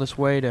driving all this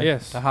way to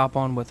Yes. to hop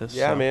on with us.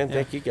 Yeah, so. man.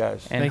 Thank you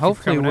guys. And Thank you for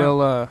hopefully coming out.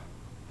 we'll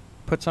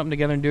put something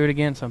together and do it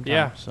again sometime.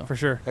 Yeah. So For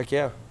sure. Heck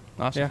yeah.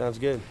 awesome. Yeah. Sounds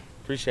good.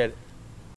 Appreciate it.